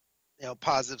of, you know,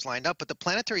 positives lined up, but the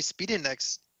planetary speed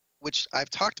index, which I've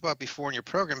talked about before in your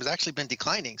program, has actually been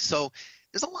declining. So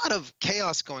there's a lot of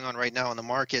chaos going on right now in the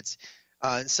markets.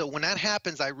 And so when that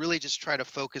happens, I really just try to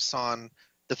focus on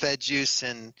the Fed juice.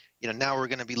 And, you know, now we're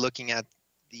going to be looking at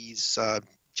these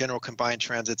general combined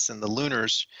transits and the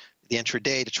lunars, the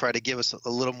intraday, to try to give us a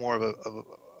little more of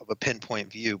a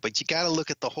pinpoint view. But you got to look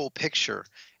at the whole picture,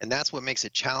 and that's what makes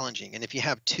it challenging. And if you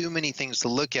have too many things to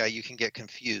look at, you can get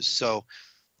confused. So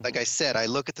like I said, I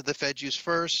look at the Fed juice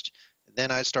first,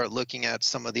 then I start looking at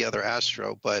some of the other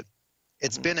astro, but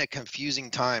it's been a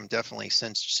confusing time definitely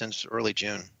since early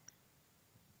June.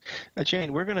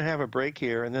 Jane, we're going to have a break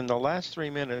here, and then the last 3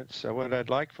 minutes, what I'd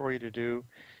like for you to do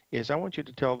is I want you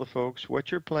to tell the folks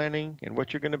what you're planning and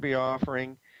what you're going to be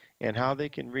offering and how they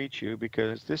can reach you,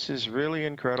 because this is really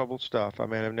incredible stuff. I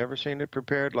mean, I've never seen it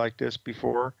prepared like this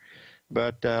before.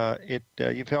 but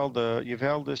you've held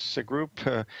this group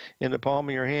in the palm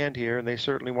of your hand here, and they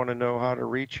certainly want to know how to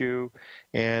reach you,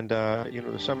 and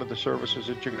some of the services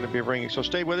that you're going to be bringing. So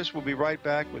stay with us. We'll be right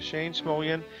back with Shane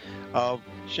Smolian of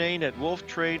Shane at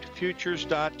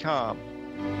wolftradefutures.com.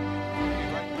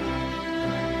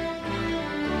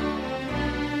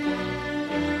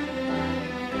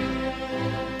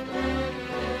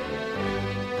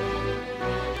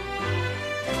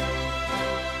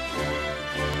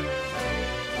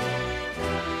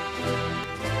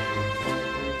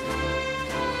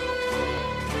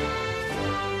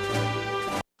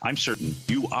 I'm certain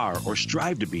you are or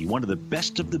strive to be one of the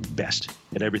best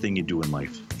at everything you do in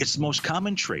life. It's the most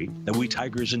common trait that we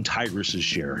tigers and tigresses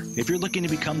share. If you're looking to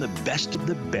become the best of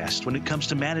the best when it comes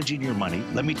to managing your money,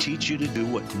 let me teach you to do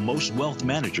what most wealth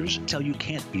managers tell you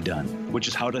can't be done, which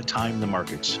is how to time the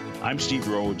markets. I'm Steve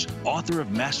Rhodes, author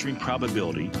of Mastering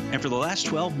Probability, and for the last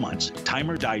 12 months,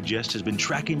 Timer Digest has been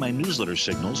tracking my newsletter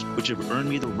signals, which have earned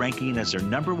me the ranking as their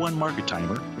 #1 market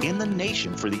timer in the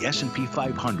nation for the S&P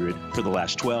 500 for the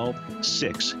last 12,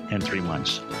 6, and 3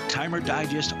 months. Timer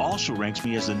Digest also ranks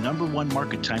me as the #1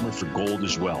 market timer for gold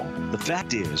as well. The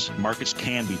fact is, markets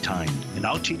can be timed, and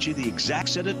I'll teach you the exact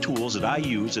set of tools that I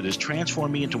use that has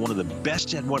transformed me into one of the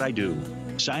best at what I do.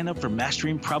 Sign up for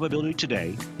Mastering Probability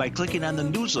today by clicking on the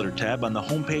newsletter tab on the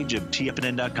homepage of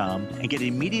TFNN.com and get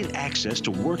immediate access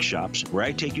to workshops where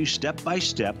I take you step by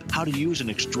step how to use an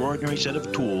extraordinary set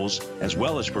of tools as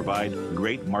well as provide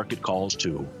great market calls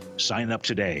too. Sign up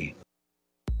today.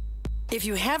 If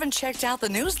you haven't checked out the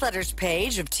newsletters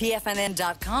page of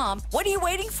TFNN.com, what are you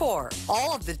waiting for?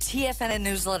 All of the TFNN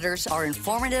newsletters are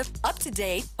informative,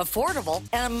 up-to-date, affordable,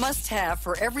 and a must-have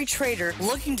for every trader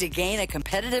looking to gain a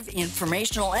competitive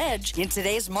informational edge in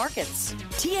today's markets.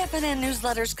 TFNN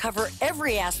newsletters cover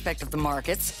every aspect of the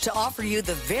markets to offer you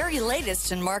the very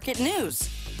latest in market news.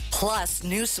 Plus,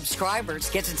 new subscribers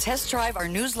get to test drive our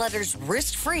newsletters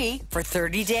risk-free for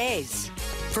 30 days.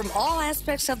 From all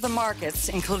aspects of the markets,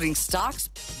 including stocks,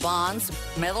 bonds,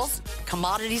 metals,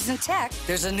 commodities, and tech,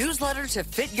 there's a newsletter to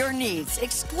fit your needs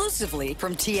exclusively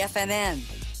from TFNN.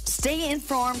 Stay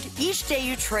informed each day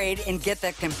you trade and get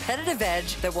that competitive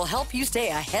edge that will help you stay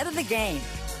ahead of the game.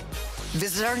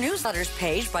 Visit our newsletters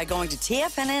page by going to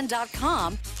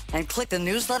TFNN.com and click the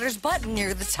newsletters button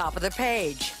near the top of the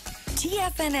page.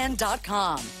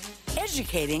 TFNN.com,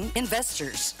 educating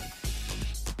investors.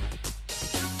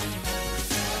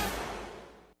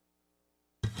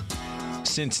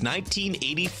 Since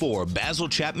 1984, Basil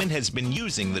Chapman has been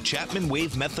using the Chapman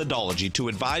Wave methodology to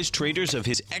advise traders of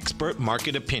his expert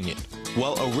market opinion.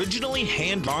 While originally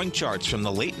hand-drawing charts from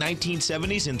the late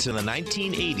 1970s into the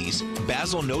 1980s,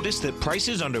 Basil noticed that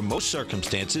prices under most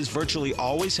circumstances virtually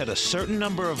always had a certain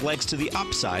number of legs to the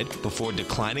upside before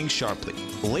declining sharply.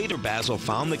 Later, Basil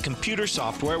found that computer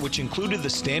software, which included the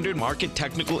standard market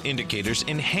technical indicators,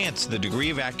 enhanced the degree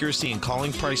of accuracy in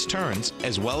calling price turns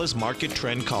as well as market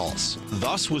trend calls.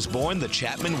 Thus was born the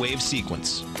Chapman Wave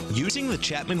sequence. Using the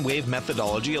Chapman Wave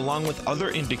methodology along with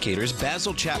other indicators,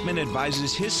 Basil Chapman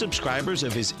advises his subscribers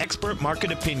of his expert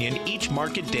market opinion each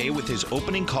market day with his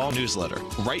opening call newsletter.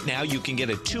 Right now, you can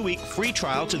get a 2-week free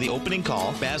trial to the opening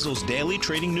call, Basil's daily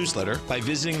trading newsletter, by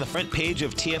visiting the front page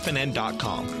of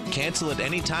TFNN.com. Cancel at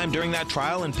any time during that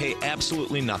trial and pay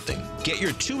absolutely nothing. Get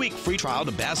your 2-week free trial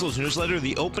to Basil's newsletter,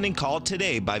 The Opening Call,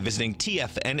 today by visiting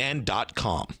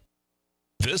TFNN.com.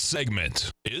 This segment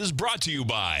is brought to you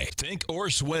by Think or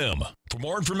Swim. For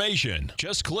more information,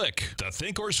 just click the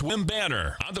Think or Swim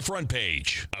banner on the front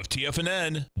page of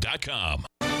TFNN.com.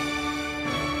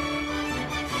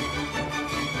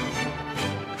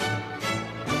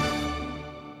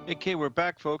 Okay, we're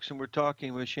back, folks, and we're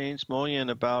talking with Shane Smolian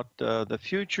about the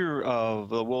future of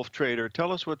the Wolf Trader.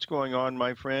 Tell us what's going on,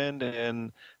 my friend,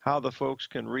 and how the folks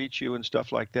can reach you and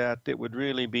stuff like that. It would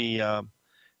really be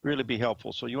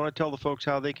helpful. So you want to tell the folks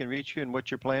how they can reach you and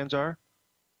what your plans are?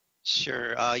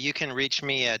 Sure. You can reach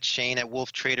me at Shane at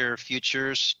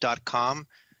wolftradefutures.com,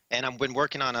 and I've been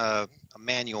working on a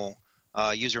manual,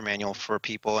 user manual for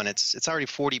people, and it's already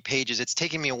 40 pages. It's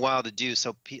taking me a while to do,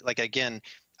 so again,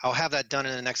 I'll have that done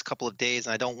in the next couple of days,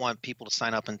 and I don't want people to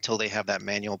sign up until they have that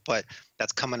manual, but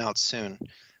that's coming out soon.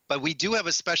 But we do have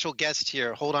a special guest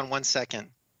here. Hold on one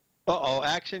second. Uh-oh,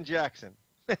 Action Jackson.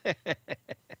 Hi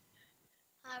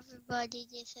everybody,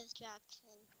 this is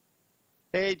Jackson.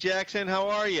 Hey Jackson, how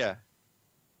are you?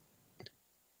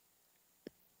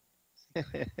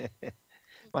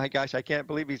 My gosh, I can't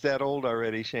believe he's that old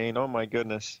already, Shane. Oh my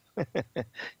goodness.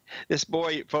 This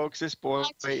boy, folks, this boy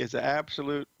is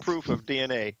absolute proof of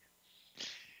DNA.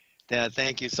 Yeah,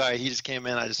 thank you. Sorry, he just came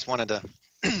in. I just wanted to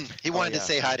He wanted to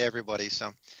say hi to everybody.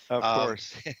 So, of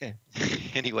course.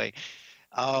 Anyway,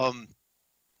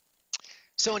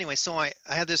 so I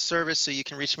have this service, so you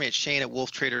can reach me at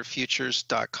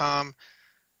Shane@wolftraderfutures.com,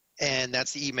 and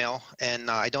that's the email. And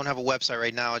I don't have a website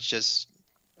right now. It's just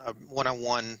a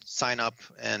one-on-one sign up,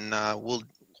 and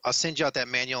I'll send you out that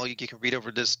manual. You can read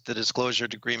over the disclosure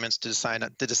agreements to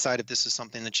decide if this is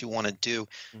something that you want to do.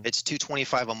 It's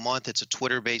 $225 a month. It's a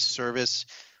Twitter-based service.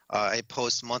 I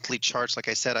post monthly charts. Like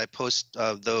I said, I post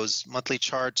those monthly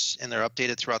charts, and they're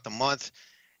updated throughout the month.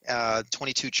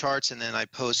 22 charts, and then I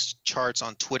post charts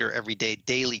on Twitter every day,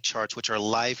 daily charts, which are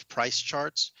live price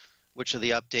charts, which are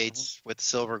the updates with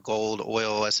silver, gold,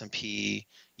 oil, S&P,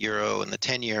 euro, and the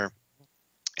 10-year.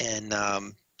 And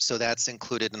so that's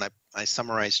included, and I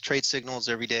summarize trade signals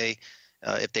every day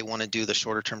if they want to do the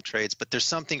shorter term trades. But there's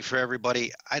something for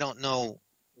everybody. I don't know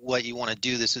what you want to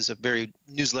do. This is a very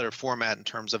newsletter format in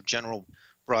terms of general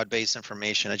broad-based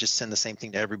information. I just send the same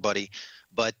thing to everybody.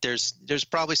 But there's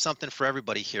probably something for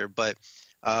everybody here. But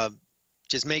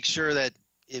just make sure that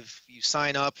if you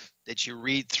sign up that you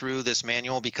read through this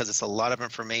manual, because it's a lot of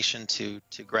information to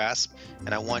grasp,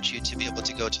 and I want you to be able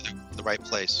to go to the right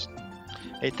place.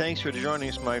 Hey, thanks for joining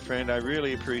us, my friend. I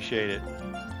really appreciate it.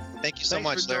 Thank you so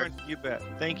much, Larry. You bet.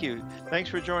 Thank you. Thanks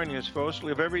for joining us, folks.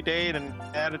 Live every day in an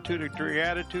attitude of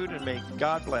gratitude, and may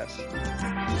God bless.